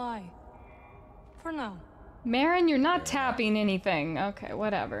this one lie. For now. Marin, you're not tapping anything. Okay,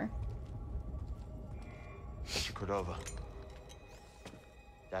 whatever. Mr. Cordova.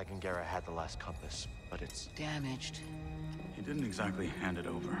 Dagan Gera had the last compass, but it's damaged. He didn't exactly hand it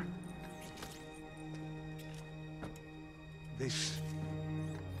over. This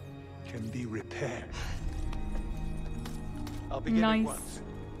can be repaired. I'll begin Nice. at once.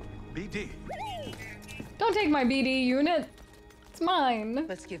 BD. Don't take my BD unit. It's mine.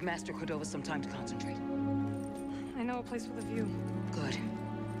 Let's give Master Cordova some time to concentrate. I know a place with a view. Good.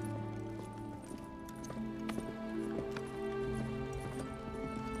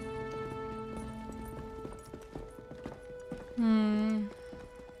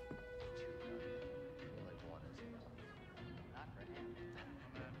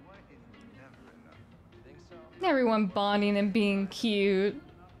 Everyone bonding and being cute.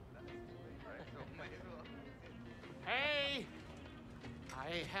 Hey!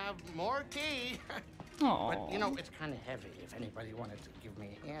 I have more tea. Aw. But, you know, it's kind of heavy. If anybody wanted to give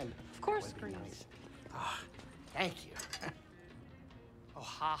me a hand, Of course, that would be Grease. nice. Ah, thank you. Oh,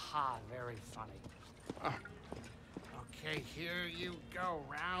 ha ha, very funny. Okay, here you go,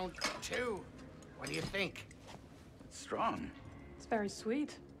 round 2. What do you think? Strong. It's very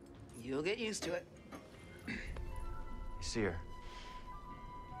sweet. You'll get used to it. You see her.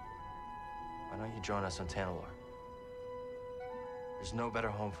 Why don't you join us on Tanalor? There's no better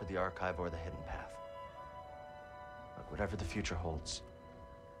home for the Archive or the Hidden Path. But whatever the future holds,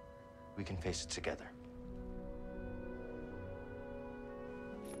 we can face it together.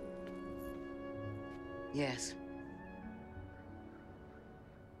 Yes.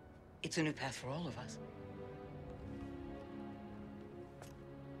 It's a new path for all of us.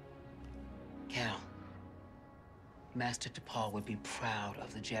 Cal, Master T'Pol would be proud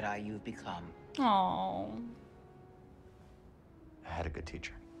of the Jedi you've become. Aww. I had a good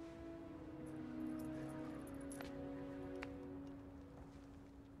teacher.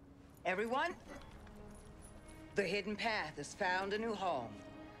 Everyone, the Hidden Path has found a new home.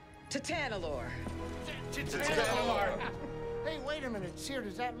 To Tanalor. Tanalor. Hey, wait a minute, Seer,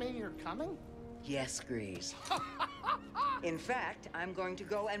 does that mean you're coming? Yes, Grease. In fact, I'm going to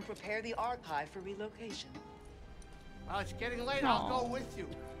go and prepare the Archive for relocation. Well, it's getting late. I'll go with you.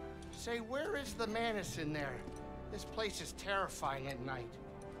 Say, where is the Manus in there? This place is terrifying at night.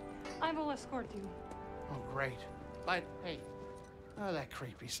 I will escort you. Oh, great. But, hey, none of that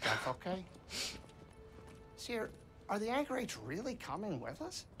creepy stuff, okay? Seer, are the Anchorites really coming with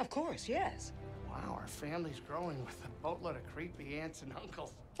us? Of course, yes. Wow, our family's growing with a boatload of creepy aunts and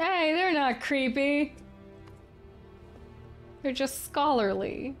uncles. Hey, they're not creepy. They're just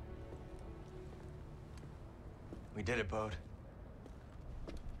scholarly. We did it, Bode.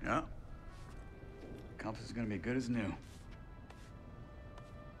 Yeah. Compass is gonna be good as new.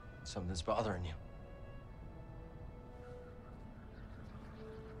 Something's bothering you.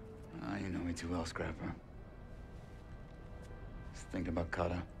 Ah, you know me too well, Scrapper. Just thinking about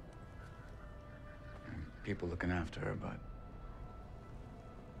Kata. And people looking after her, but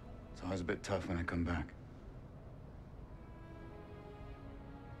it's always a bit tough when I come back.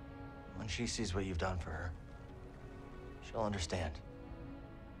 When she sees what you've done for her, she'll understand.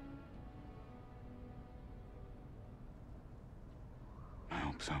 I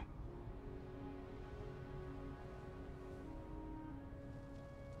hope so.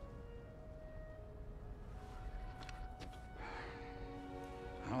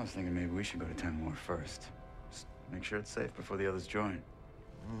 I was thinking maybe we should go to Tanalor first. Just make sure it's safe before the others join.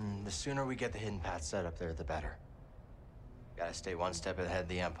 The sooner we get the Hidden Path set up there, the better. Gotta stay one step ahead of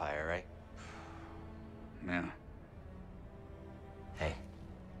the Empire, right? Yeah. Hey.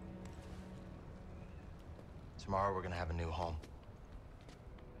 Tomorrow we're gonna have a new home.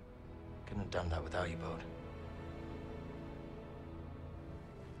 Couldn't have done that without you, Bode.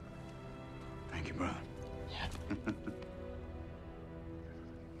 Thank you, brother. Yeah.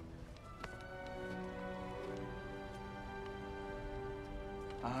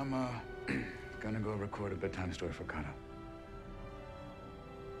 I'm, gonna go record a bedtime story for Kata.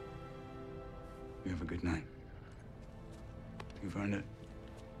 You have a good night. You've earned it.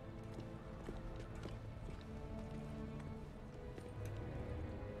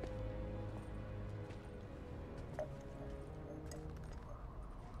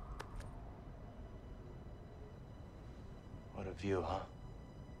 What a view, huh?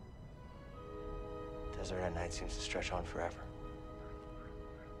 Desert at night seems to stretch on forever.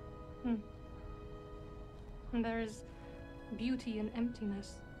 And there is beauty in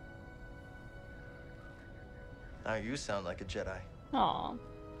emptiness. Now you sound like a Jedi. Aw.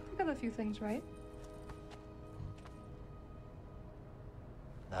 I got a few things right.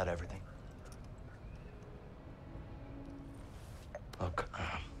 Not everything. Look,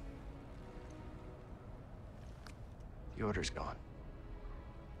 the Order's gone.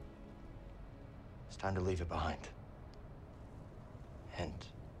 It's time to leave it behind. And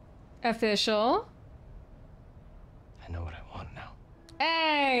Official. I know what I want now.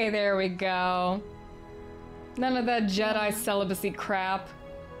 Hey, there we go. None of that Jedi celibacy crap.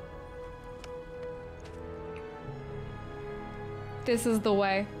 This is the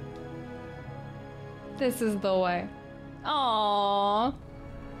way. This is the way. Aww.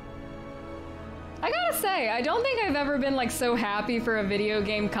 I gotta say, I don't think I've ever been like so happy for a video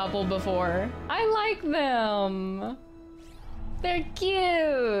game couple before. I like them. They're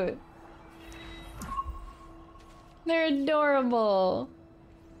cute. They're adorable.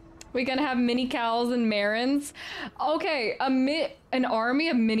 We gonna have mini cows and Marins. Okay, an army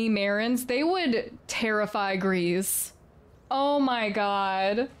of mini Marins, they would terrify Grease. Oh my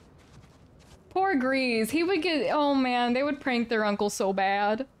god. Poor Grease, he would get, oh man, they would prank their uncle so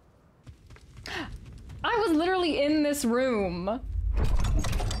bad. I was literally in this room.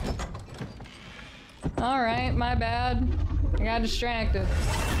 All right, my bad. I got distracted.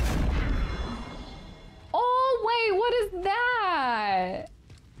 Oh wait, what is that?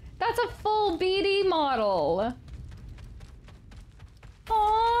 That's a full BD model.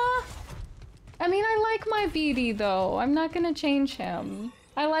 Aww. I mean, I like my BD though. I'm not gonna change him.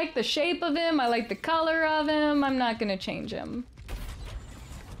 I like the shape of him. I like the color of him. I'm not gonna change him.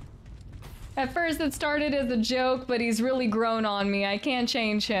 At first it started as a joke, but he's really grown on me. I can't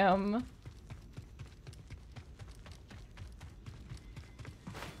change him.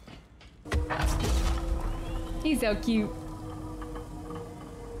 He's so cute.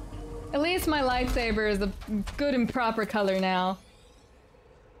 At least my lightsaber is a good and proper color now.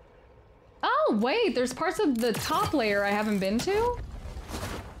 Oh, wait, there's parts of the top layer I haven't been to?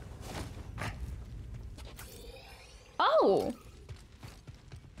 Oh!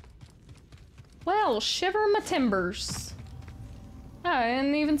 Well, shiver my timbers. I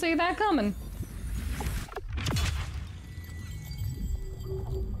didn't even see that coming.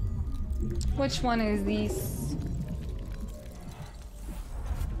 Which one is this?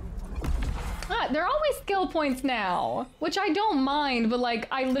 Ah, they're always skill points now, which I don't mind, but like,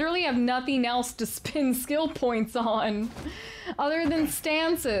 I literally have nothing else to spend skill points on other than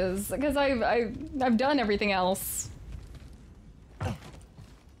stances, because I've done everything else.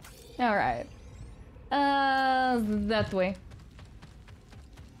 All right. That way.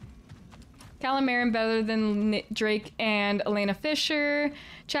 Callum Marin better than Drake and Elena Fisher.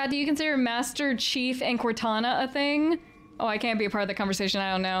 Chad, do you consider Master Chief and Cortana a thing? Oh, I can't be a part of the conversation,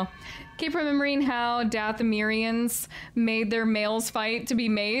 I don't know. Keep remembering how Dathomirians made their males fight to be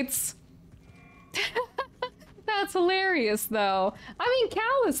mates. That's hilarious, though. I mean,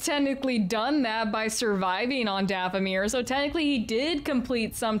 Cal has technically done that by surviving on Dathomir, so technically he did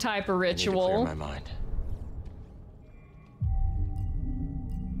complete some type of ritual. I need to clear my mind.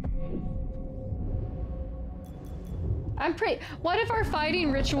 What if our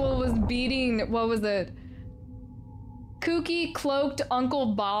fighting ritual was beating, what was it? Kooky Cloaked Uncle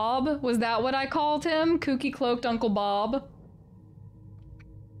Bob? Was that what I called him? Kooky Cloaked Uncle Bob?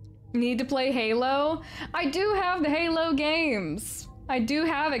 Need to play Halo? I do have the Halo games. I do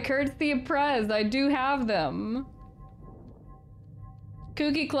have it, courtesy of Prez. I do have them.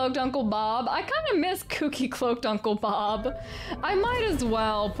 Kooky Cloaked Uncle Bob. I kind of miss Kooky Cloaked Uncle Bob. I might as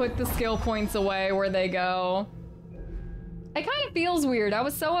well put the skill points away where they go. It kind of feels weird. I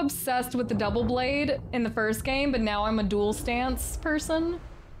was so obsessed with the double blade in the first game, but now I'm a dual stance person.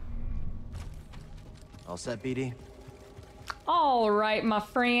 All set, BD? All right, my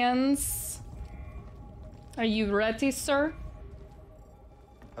friends. Are you ready, sir?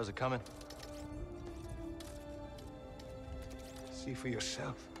 How's it coming? See for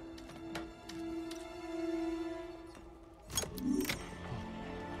yourself.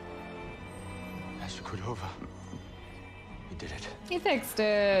 Master Cordova. You did it. He fixed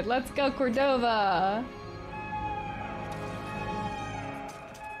it. Let's go, Cordova.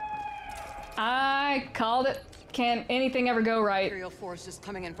 I called it. Can't anything ever go right? Imperial forces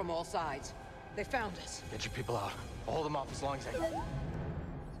coming in from all sides. They found us. Get your people out. Hold them off as long as I can.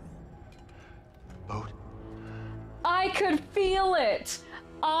 Boat. I could feel it.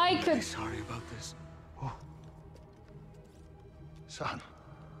 I could. I'm sorry about this. Oh. Son.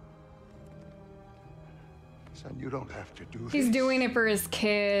 Son, you don't have to do this. He's doing it for his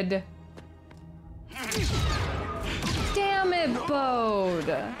kid. Damn it,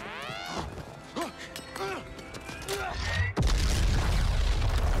 Bode.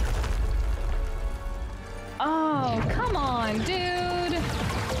 Oh, come on, dude.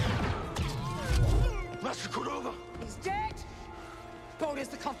 Master Cordova. He's dead. Bode is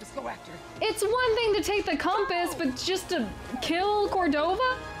the compass. Go after him. It's one thing to take the compass, but just to kill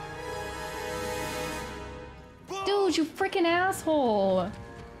Cordova? Dude, you freaking asshole.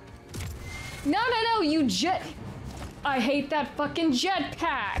 No, you I hate that fucking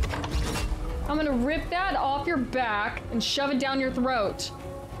jetpack. I'm gonna rip that off your back and shove it down your throat.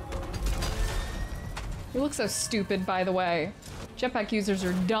 You look so stupid, by the way. Jetpack users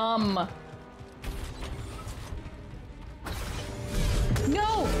are dumb.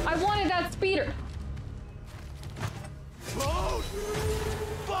 No! I wanted that speeder!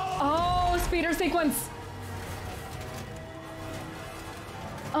 Oh, speeder sequence!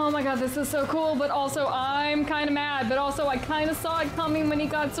 Oh my god, this is so cool, but also I'm kind of mad, but also I kind of saw it coming when he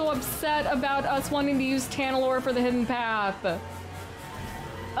got so upset about us wanting to use Tanalorr for the hidden path.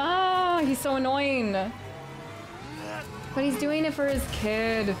 Ah, he's so annoying. But he's doing it for his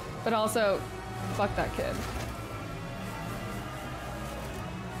kid. But also, fuck that kid.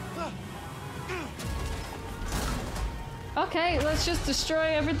 Okay, let's just destroy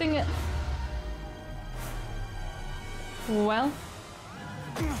everything. Well.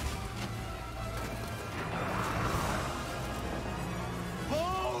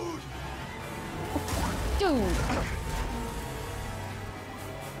 Dude.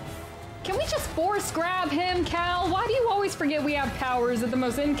 Can we just force grab him, Cal? Why do you always forget we have powers at the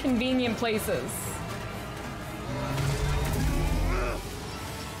most inconvenient places?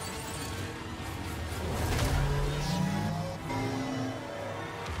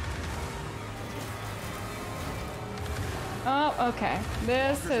 Oh, okay.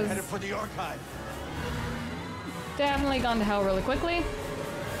 This is headed for the archive. Definitely gone to hell really quickly.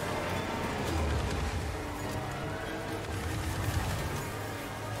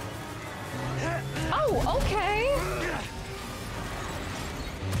 Oh, okay.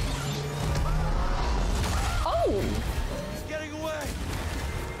 Oh! He's getting away.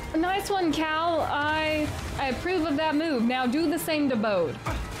 Nice one, Cal. I approve of that move. Now do the same to Bode.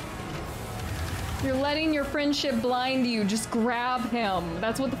 You're letting your friendship blind you. Just grab him.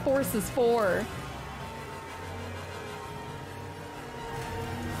 That's what the Force is for.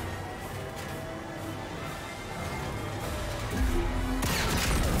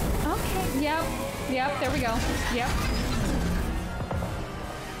 Okay, yep, there we go. Yep.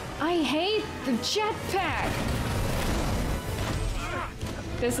 I hate the jetpack.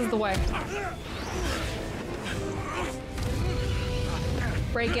 This is the way.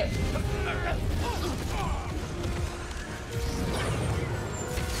 Break it.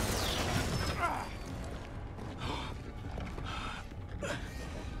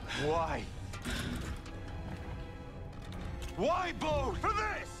 Why? Why, Bode? For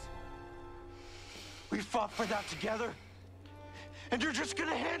this! We fought for that together, and you're just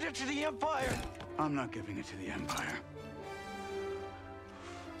gonna hand it to the Empire! I'm not giving it to the Empire.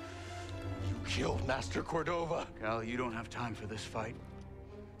 You killed Master Cordova. Cal, you don't have time for this fight.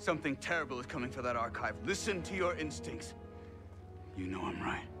 Something terrible is coming for that archive. Listen to your instincts. You know I'm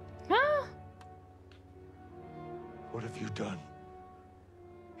right. Huh? What have you done?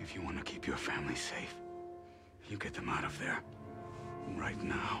 If you want to keep your family safe, you get them out of there. Right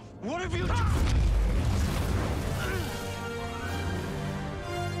now. What have you done?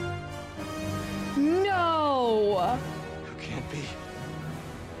 No! You can't be.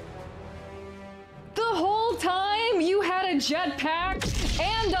 The whole time you had a jetpack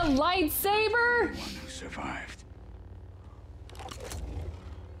and a lightsaber? One who survived.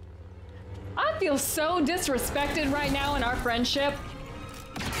 I feel so disrespected right now in our friendship.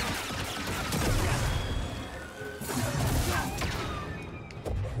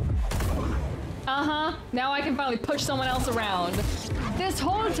 Uh-huh. Now I can finally push someone else around. This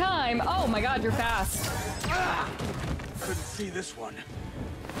whole time. Oh my god, you're fast. Couldn't see this one.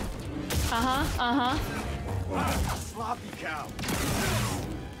 Uh-huh, uh-huh. Sloppy cow.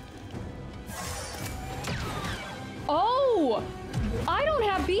 Oh! I don't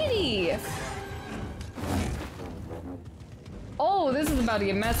have BD! Oh, this is about to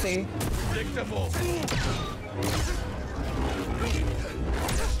get messy. Predictable.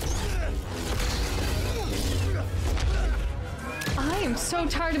 I am so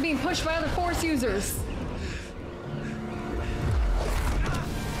tired of being pushed by other Force users.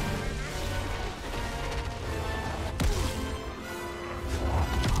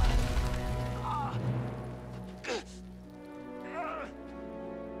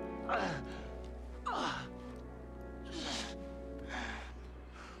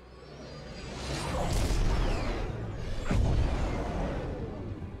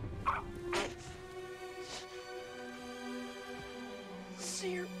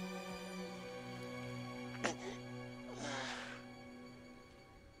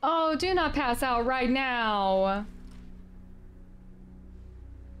 Oh, do not pass out right now.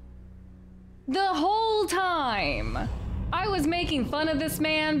 The whole time. I was making fun of this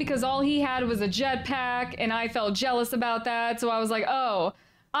man because all he had was a jetpack, and I felt jealous about that, so I was like, oh,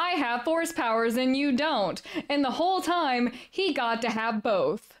 I have force powers and you don't. And the whole time, he got to have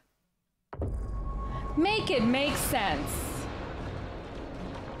both. Make it make sense.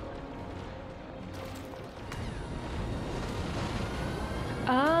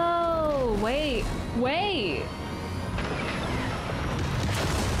 Oh, wait.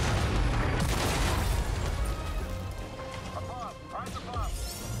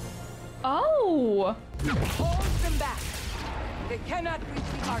 Oh! Hold them back. They cannot reach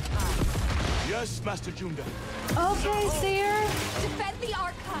the archive. Yes, Master Junda. Okay, Seer. Defend the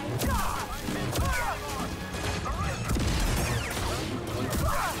archive.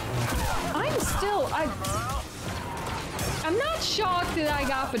 I'm not shocked that I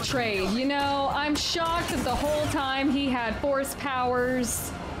got betrayed, you know? I'm shocked that the whole time he had force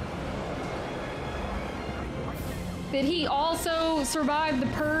powers. Did he also survive the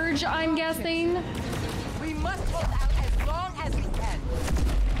purge, I'm guessing? We must hold out as long as we can.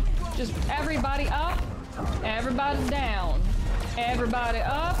 Just everybody up, everybody down, everybody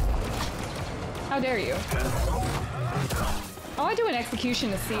up. How dare you? Oh, I do an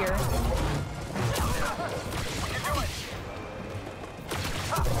execution to Seer.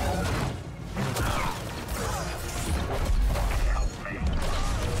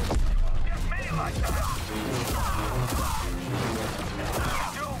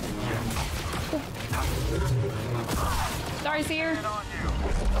 Sorry, Seer.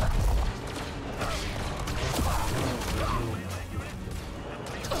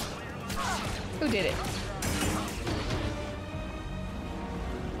 Who did it?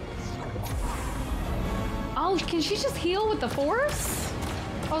 Oh, can she just heal with the force?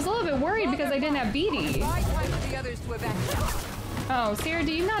 I was a little bit worried because I didn't have BD. Oh, Sarah,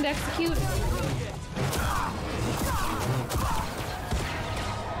 do you not execute?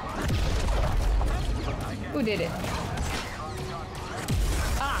 Who did it?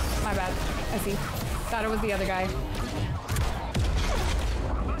 Ah, my bad. I see. Thought it was the other guy.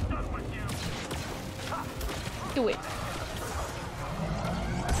 Do it.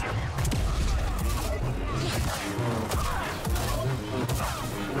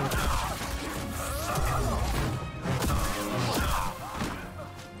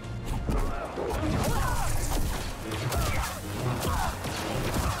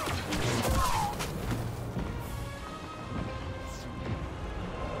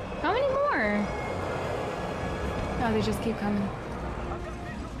 How many more? Oh, they just keep coming.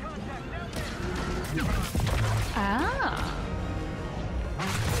 Ah.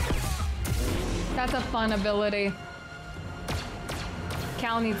 That's a fun ability.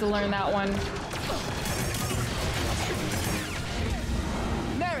 Cal needs to learn that one.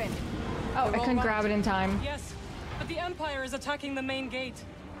 Marin. Oh, I couldn't grab it in time. Yes, but the Empire is attacking the main gate.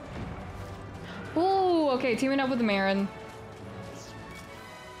 Ooh, okay, teaming up with the Marin.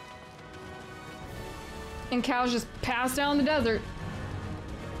 And Cal's just passed down the desert.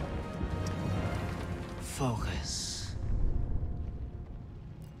 Focus.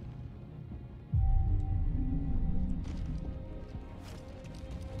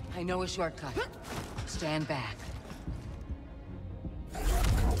 I know a shortcut. Stand back.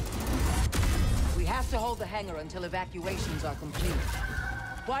 We have to hold the hangar until evacuations are complete.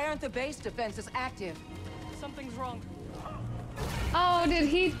 Why aren't the base defenses active? Something's wrong. Oh, did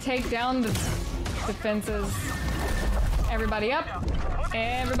he take down the defenses? Everybody up,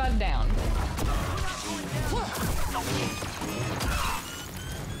 everybody down.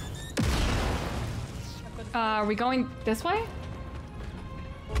 Are we going this way?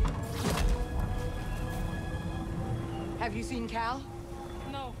 Have you seen Cal?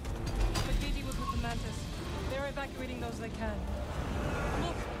 No, but Jedha was with the Mantis. They're evacuating those they can.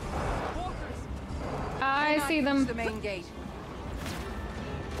 Look, walkers. I see them. The main gate.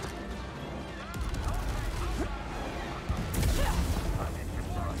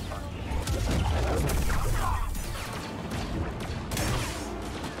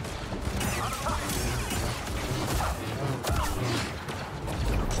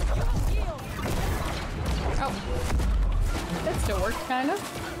 Oh, that still works, kind of.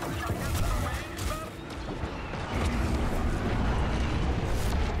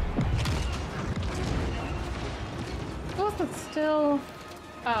 Oh, it's still.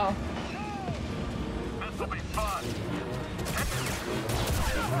 Oh. This'll be fun.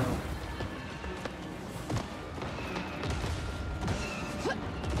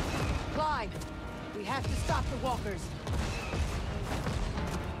 Clyde, we have to stop the walkers.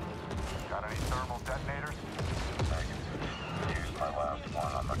 Got any thermal detonators? Use my last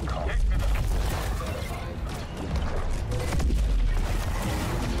one on the coast.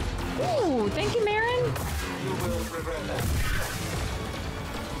 thank you, Marin. You will regret that.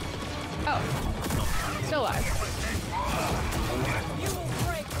 Oh, still alive. You will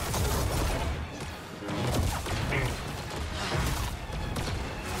break.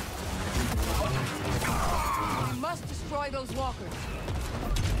 We must destroy those walkers.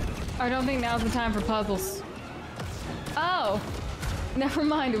 I don't think now's the time for puzzles. Oh, never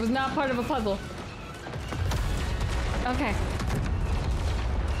mind. It was not part of a puzzle. Okay.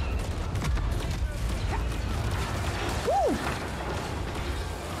 Woo!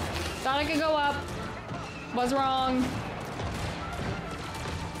 Thought I could go up. Was wrong.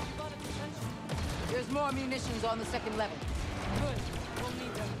 There's more munitions on the second level. Good. We'll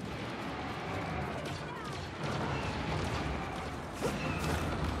need them.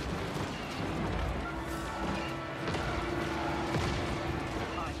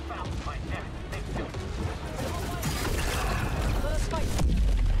 Let us fight.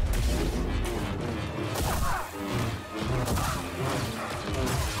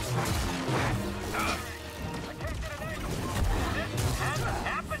 Hasn't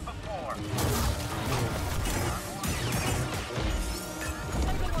happened before.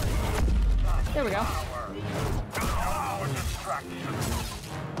 There we go.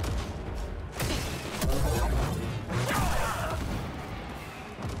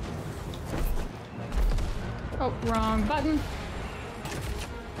 Oh, wrong button.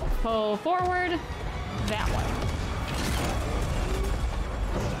 Pull forward. That one.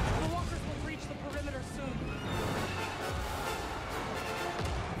 The walkers will reach the perimeter soon.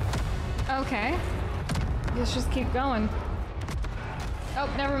 Okay. Let's just keep going. Oh,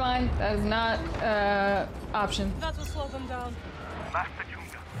 never mind. That is not option. That will slow them down. Master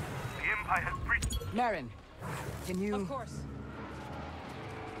Junga, the Empire has breached. Marin, can you... Of course.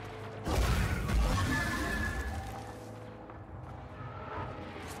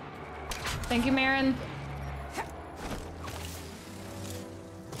 Thank you, Marin.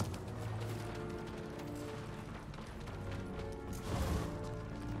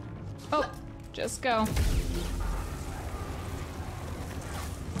 Oh, just go.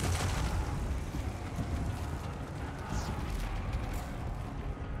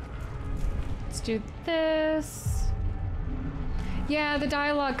 Let's do this. Yeah, the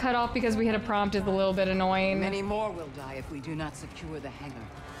dialogue cut off because we had a prompt is a little bit annoying. Many more will die if we do not secure the hangar.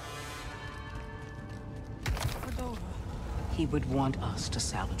 He would want us to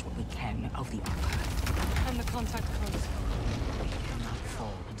salvage what we can of the archive. And the contact codes. We cannot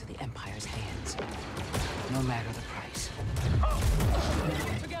fall into the Empire's hands, no matter the price.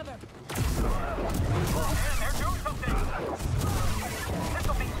 Together.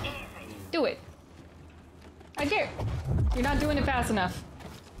 Do it. I dare. You're not doing it fast enough.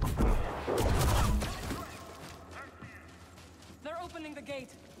 They're opening the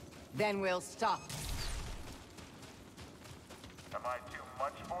gate. Then we'll stop. Am I too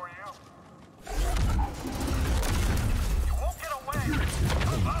much for you? You won't get away!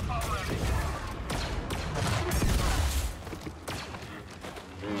 Come up already!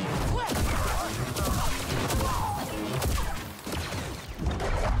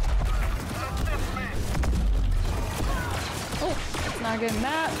 Oh, it's not getting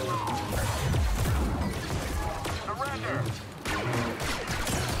that. Surrender!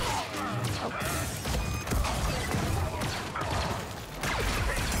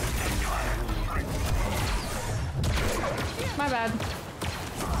 My bad.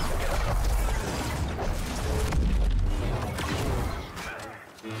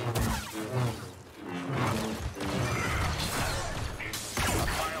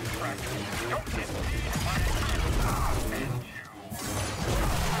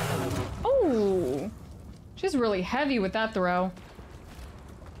 Oh, she's really heavy with that throw.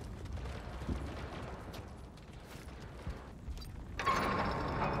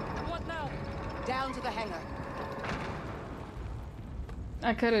 What now? Down to the hangar.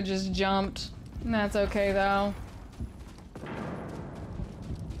 I could have just jumped. That's okay though.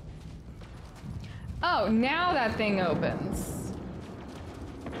 Oh, now that thing opens.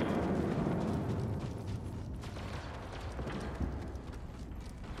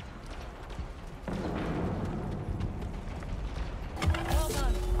 Well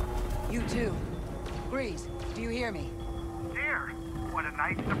done. You too. Breeze, do you hear me? Dear, what a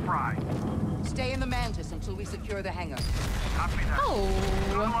nice surprise. Stay in the Mantis until we secure the hangar. Copy that. Oh.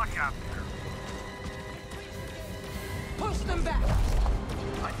 Good luck out there. Push them back.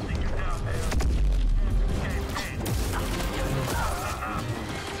 I see you down there.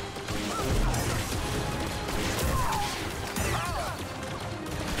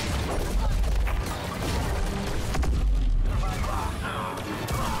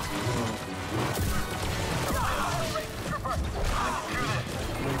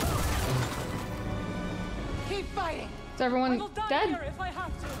 Is everyone dead? Here if I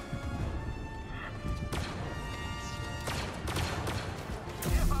have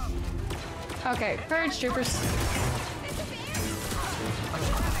to. Okay, purge troopers.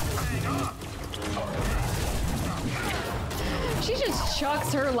 She just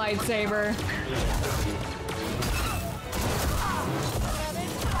chucks her lightsaber.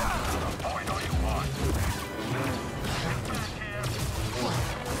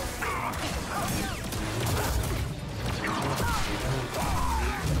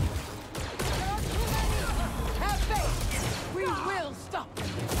 Have faith! We will stop them!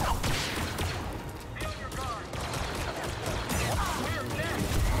 Be on your guard! We're dead!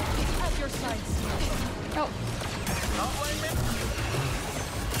 At your sides. Oh.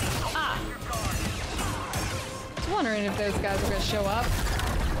 Ah. I was wondering if those guys were gonna show up.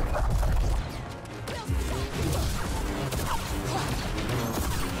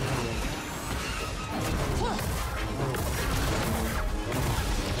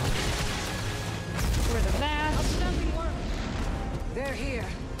 Get rid of that. They're here.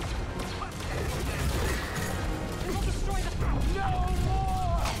 We will destroy the. No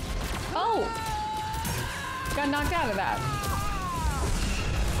more! Oh! Got knocked out of that.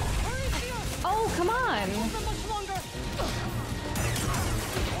 Oh, come on!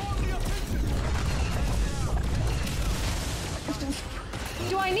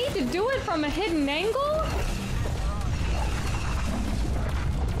 Do I need to do it from a hidden angle?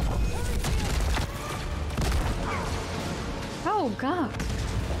 Oh, God.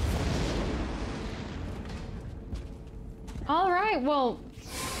 All right, well,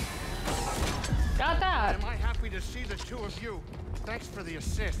 got that. Am I happy to see the two of you? Thanks for the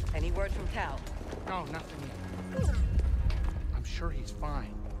assist. Any word from Cal? No, nothing yet. I'm sure he's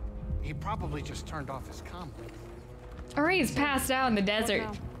fine. He probably just turned off his comm. Or he's passed out in the desert.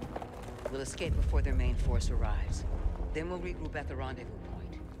 We'll escape before their main force arrives. Then we'll regroup at the rendezvous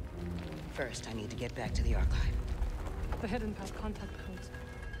point. First, I need to get back to the archive. The hidden path contact codes.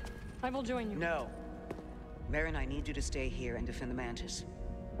 I will join you. No. Marin, I need you to stay here and defend the Mantis.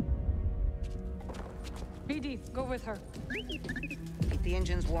 BD, go with her. Keep the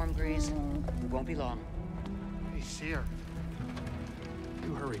engines warm, Grease. We won't be long. Hey, Seer.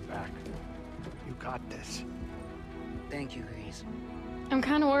 You hurry back. You got this. Thank you, Grease. I'm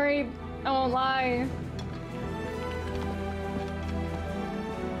kind of worried. I won't lie.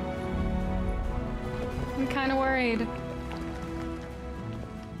 I'm kind of worried.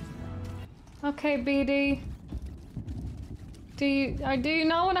 Okay, BD. Do you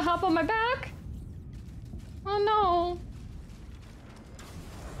not want to hop on my back? Oh no.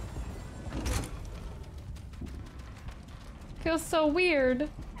 Feels so weird.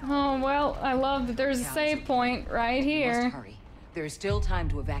 Oh well, I love that there's a save point right here. Must hurry. There is still time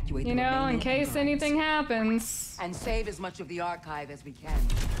to evacuate You the know, in remaining case Androids. anything happens. And save as much of the archive as we can.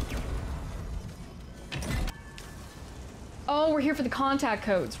 Oh, we're here for the contact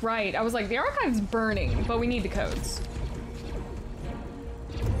codes. Right. I was like, the archive's burning, but we need the codes.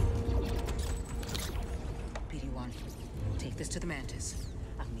 BD-1, take this to the Mantis.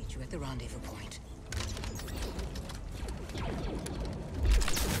 I'll meet you at the rendezvous point.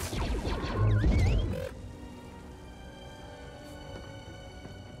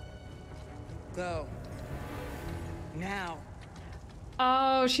 Go. Now.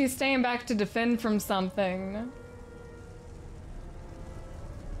 Oh, she's staying back to defend from something.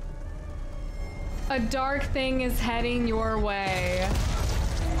 A dark thing is heading your way.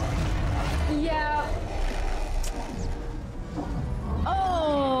 Yeah.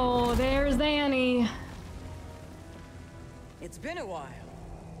 Oh, there's Annie. It's been a while.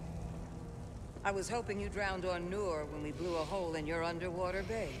 I was hoping you drowned on Nur when we blew a hole in your underwater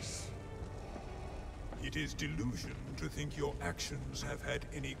base. It is delusion to think your actions have had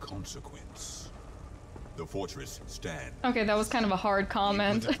any consequence. The fortress stands. Okay, that was kind of a hard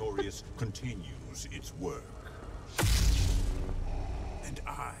comment. The Notorious continues its work. And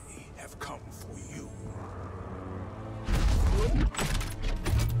I have come for you.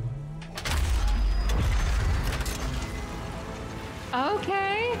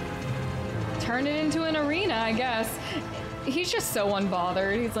 Okay. Turn it into an arena, I guess. He's just so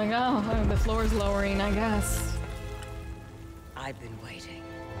unbothered. He's like, oh, the floor's lowering, I guess. I've been waiting.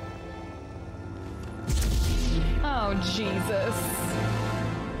 Oh, Jesus.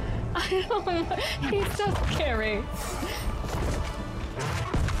 I don't. He's so scary.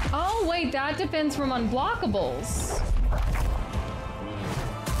 Oh, wait, that defends from unblockables.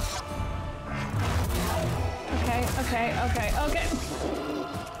 Okay.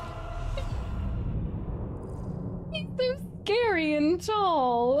 He's so scary and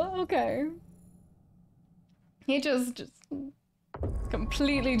tall. Okay. He just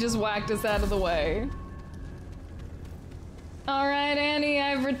completely just whacked us out of the way. All right, Annie,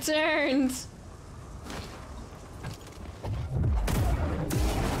 I've returned.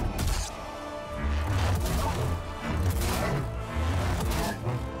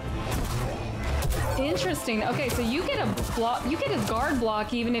 Interesting. Okay, so you get a block, you get a guard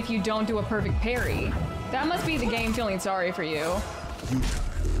block even if you don't do a perfect parry. That must be the game feeling sorry for you.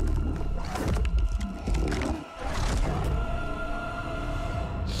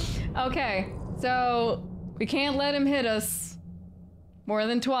 Okay, so we can't let him hit us more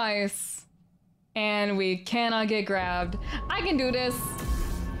than twice, and we cannot get grabbed. I can do this.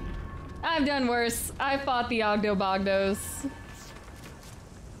 I've done worse. I fought the Ogdo Bogdos.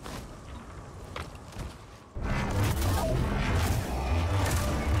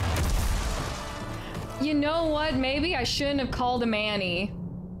 You know what? Maybe I shouldn't have called him Annie.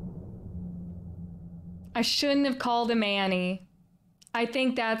 I shouldn't have called him Annie. I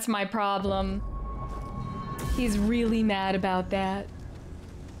think that's my problem. He's really mad about that.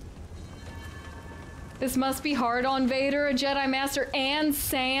 This must be hard on Vader, a Jedi Master, and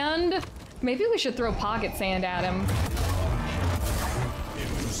sand? Maybe we should throw pocket sand at him.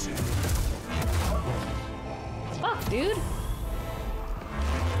 Fuck, dude.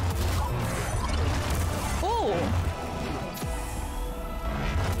 Oh!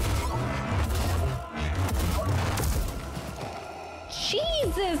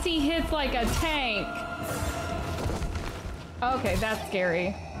 Jesus, he hits like a tank. Okay, that's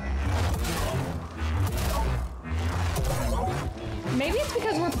scary. Maybe it's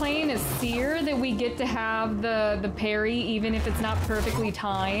because we're playing as Seer that we get to have the parry even if it's not perfectly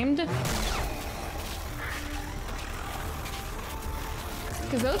timed.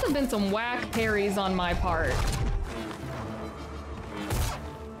 Because those have been some whack parries on my part.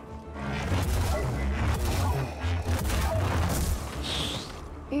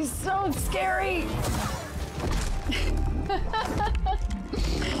 He's so scary!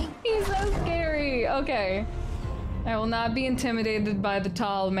 He's so scary! Okay. I will not be intimidated by the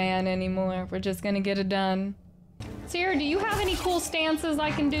tall man anymore. We're just gonna get it done. Seer, do you have any cool stances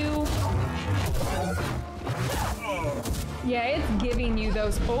I can do? Yeah, it's giving you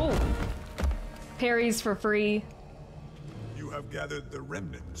those, parries for free. You have gathered the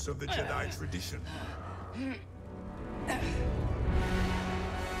remnants of the Jedi tradition.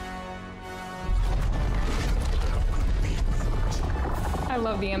 I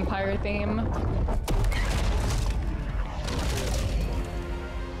love the Empire theme.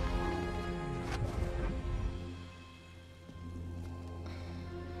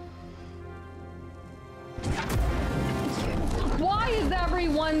 Why is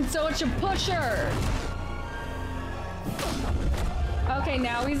everyone such a pusher? Okay,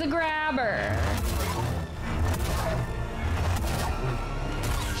 now he's a grabber.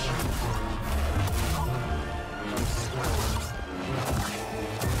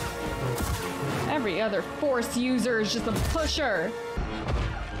 Every other Force user is just a pusher.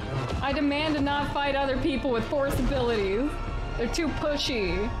 I demand to not fight other people with Force abilities. They're too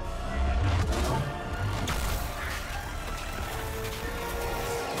pushy.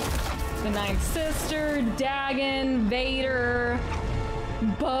 The Ninth Sister, Dagan, Vader,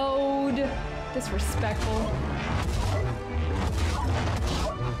 Bode. Disrespectful.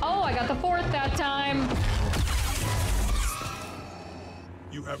 Oh, I got the fourth that time.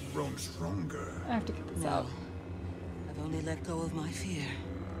 You have grown stronger. I have to get this out. I've only let go of my fear.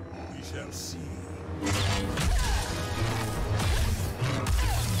 We shall see.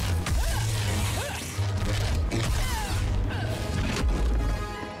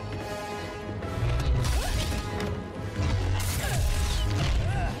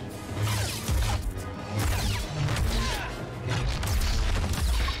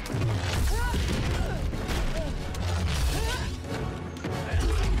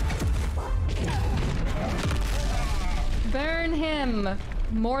 Burn him!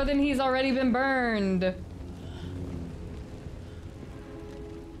 More than he's already been burned. Do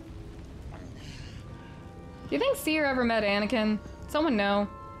you think Seer ever met Anakin? Someone know?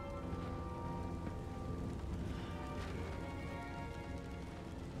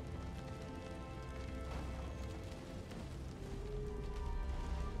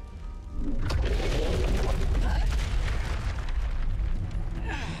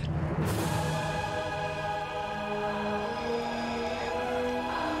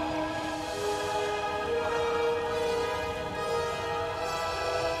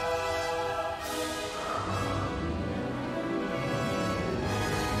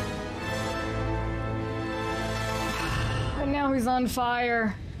 Now he's on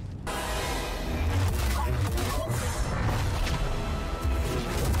fire.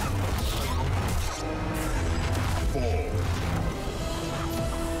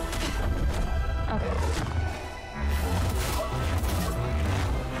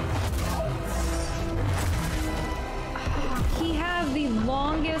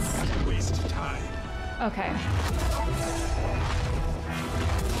 Okay.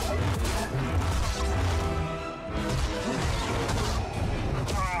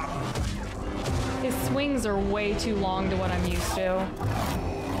 His swings are way too long to what I'm used to.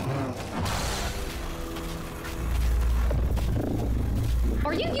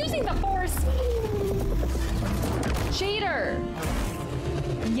 Are you using the Force? Cheater!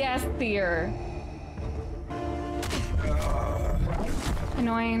 Yes, Thier.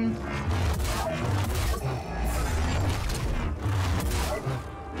 Annoying.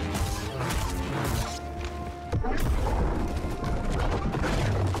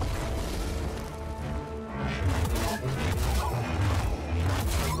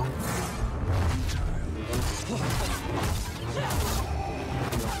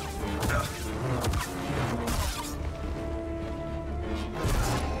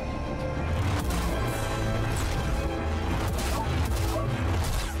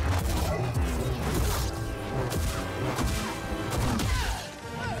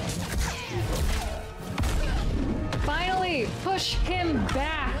 Finally, push him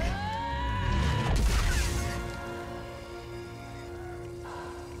back.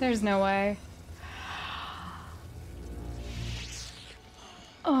 There's no way.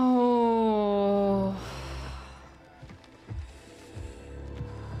 Oh.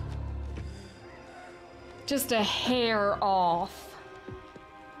 Just a hair off.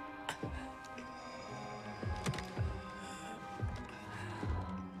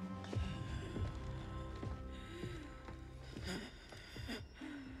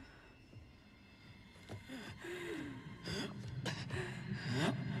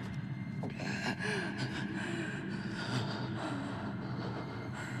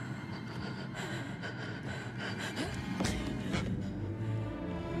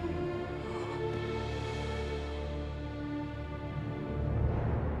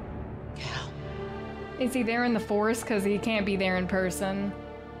 Is he there in the Force? Because he can't be there in person.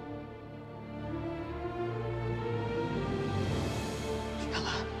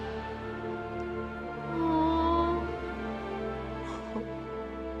 Aww.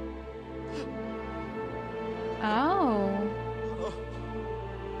 Oh.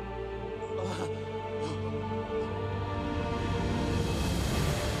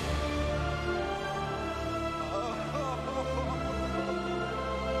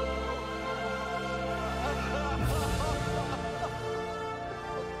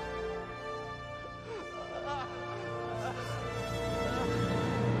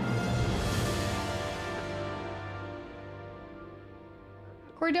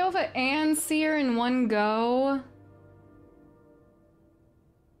 Cordova and Seer in one go?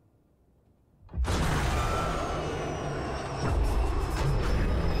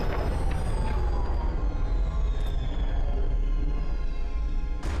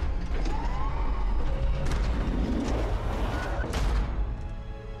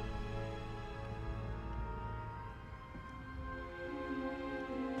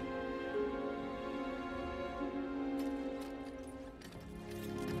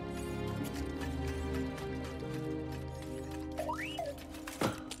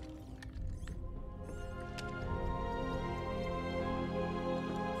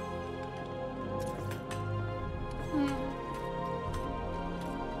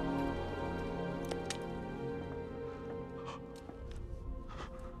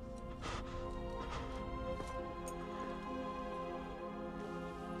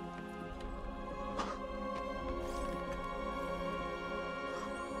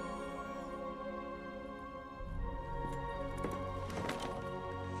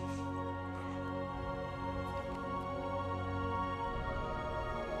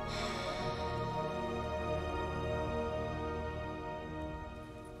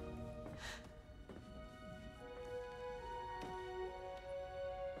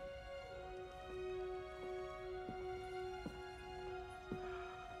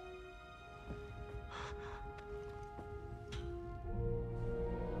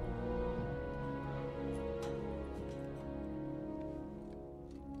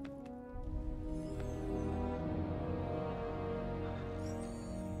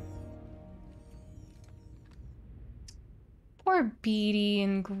 Poor Beatty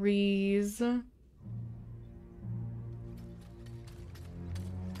and Grease.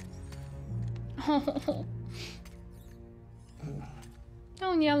 Oh.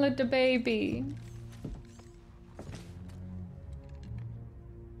 Don't yell at the baby. You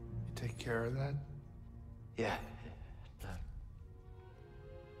take care of that? Yeah.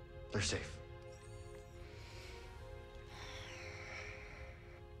 They're safe.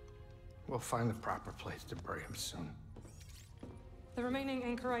 We'll find the proper place to bury him soon. The remaining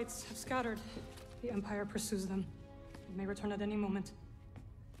anchorites have scattered. The Empire pursues them. It may return at any moment.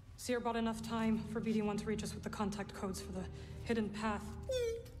 Seer bought enough time for BD-1 to reach us with the contact codes for the hidden path.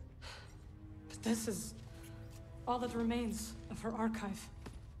 But this is all that remains of her archive.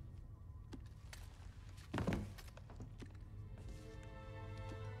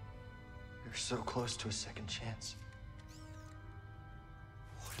 You're so close to a second chance.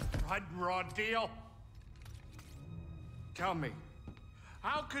 Right and raw deal. Tell me,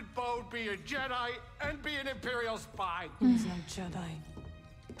 how could Bode be a Jedi and be an Imperial spy? He's no Jedi.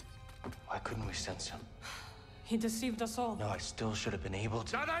 Why couldn't we sense him? He deceived us all. No, I still should have been able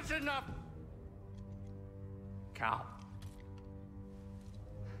to. No, that's enough! Cal.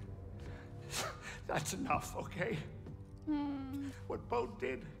 That's enough, okay? What Bode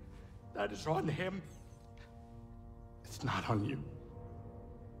did, that is on him. It's not on you.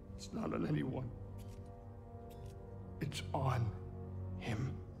 It's not on anyone. It's on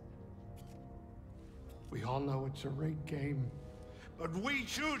him. We all know it's a rigged game, but we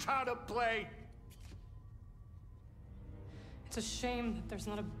choose how to play. It's a shame that there's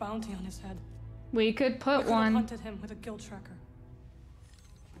not a bounty on his head. We could put We could one. have hunted him with a guild tracker.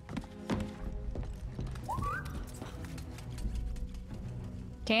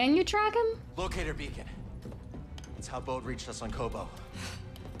 Can you track him? Locator beacon. That's how Bode reached us on Kobo.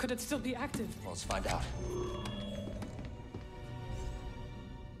 Could it still be active? Well, let's find out.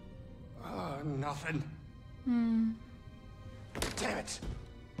 Nothing. Damn it!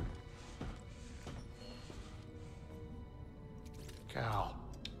 Cal.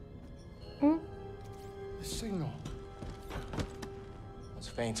 Hmm? The signal. It's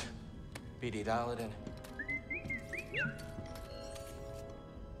faint. BD, dial it in.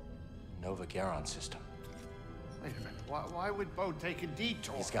 Nova Geron system. Wait a minute. Why would Bode take a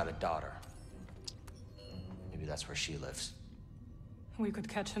detour? He's got a daughter. Maybe that's where she lives. We could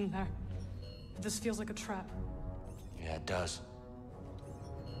catch him there. But this feels like a trap. Yeah, it does.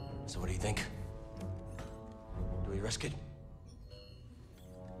 So what do you think? Do we risk it?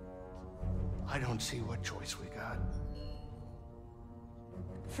 I don't see what choice we got.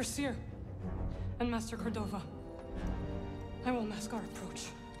 For Seer and Master Cordova, I will mask our approach.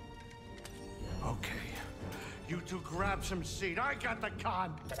 Okay. You two grab some seed. I got the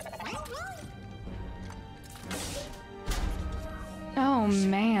con. Oh,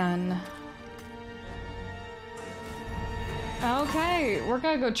 man. Okay, we're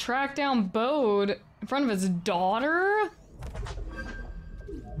gonna go track down Bode in front of his daughter?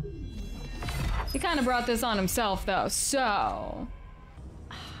 He kind of brought this on himself, though, so...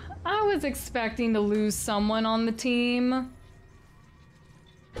 I was expecting to lose someone on the team.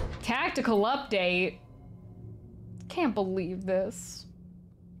 Tactical update. Can't believe this.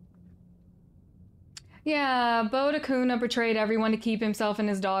 Yeah, Bode Akuna betrayed everyone to keep himself and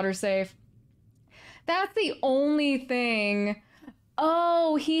his daughter safe. That's the only thing.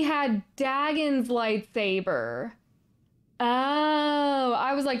 Oh, he had Dagan's lightsaber. Oh,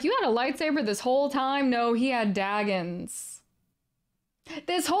 I was like, you had a lightsaber this whole time? No, he had Dagan's.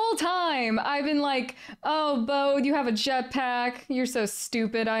 This whole time, I've been like, oh, Bode, you have a jetpack. You're so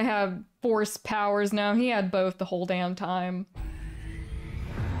stupid. I have force powers now. He had both the whole damn time.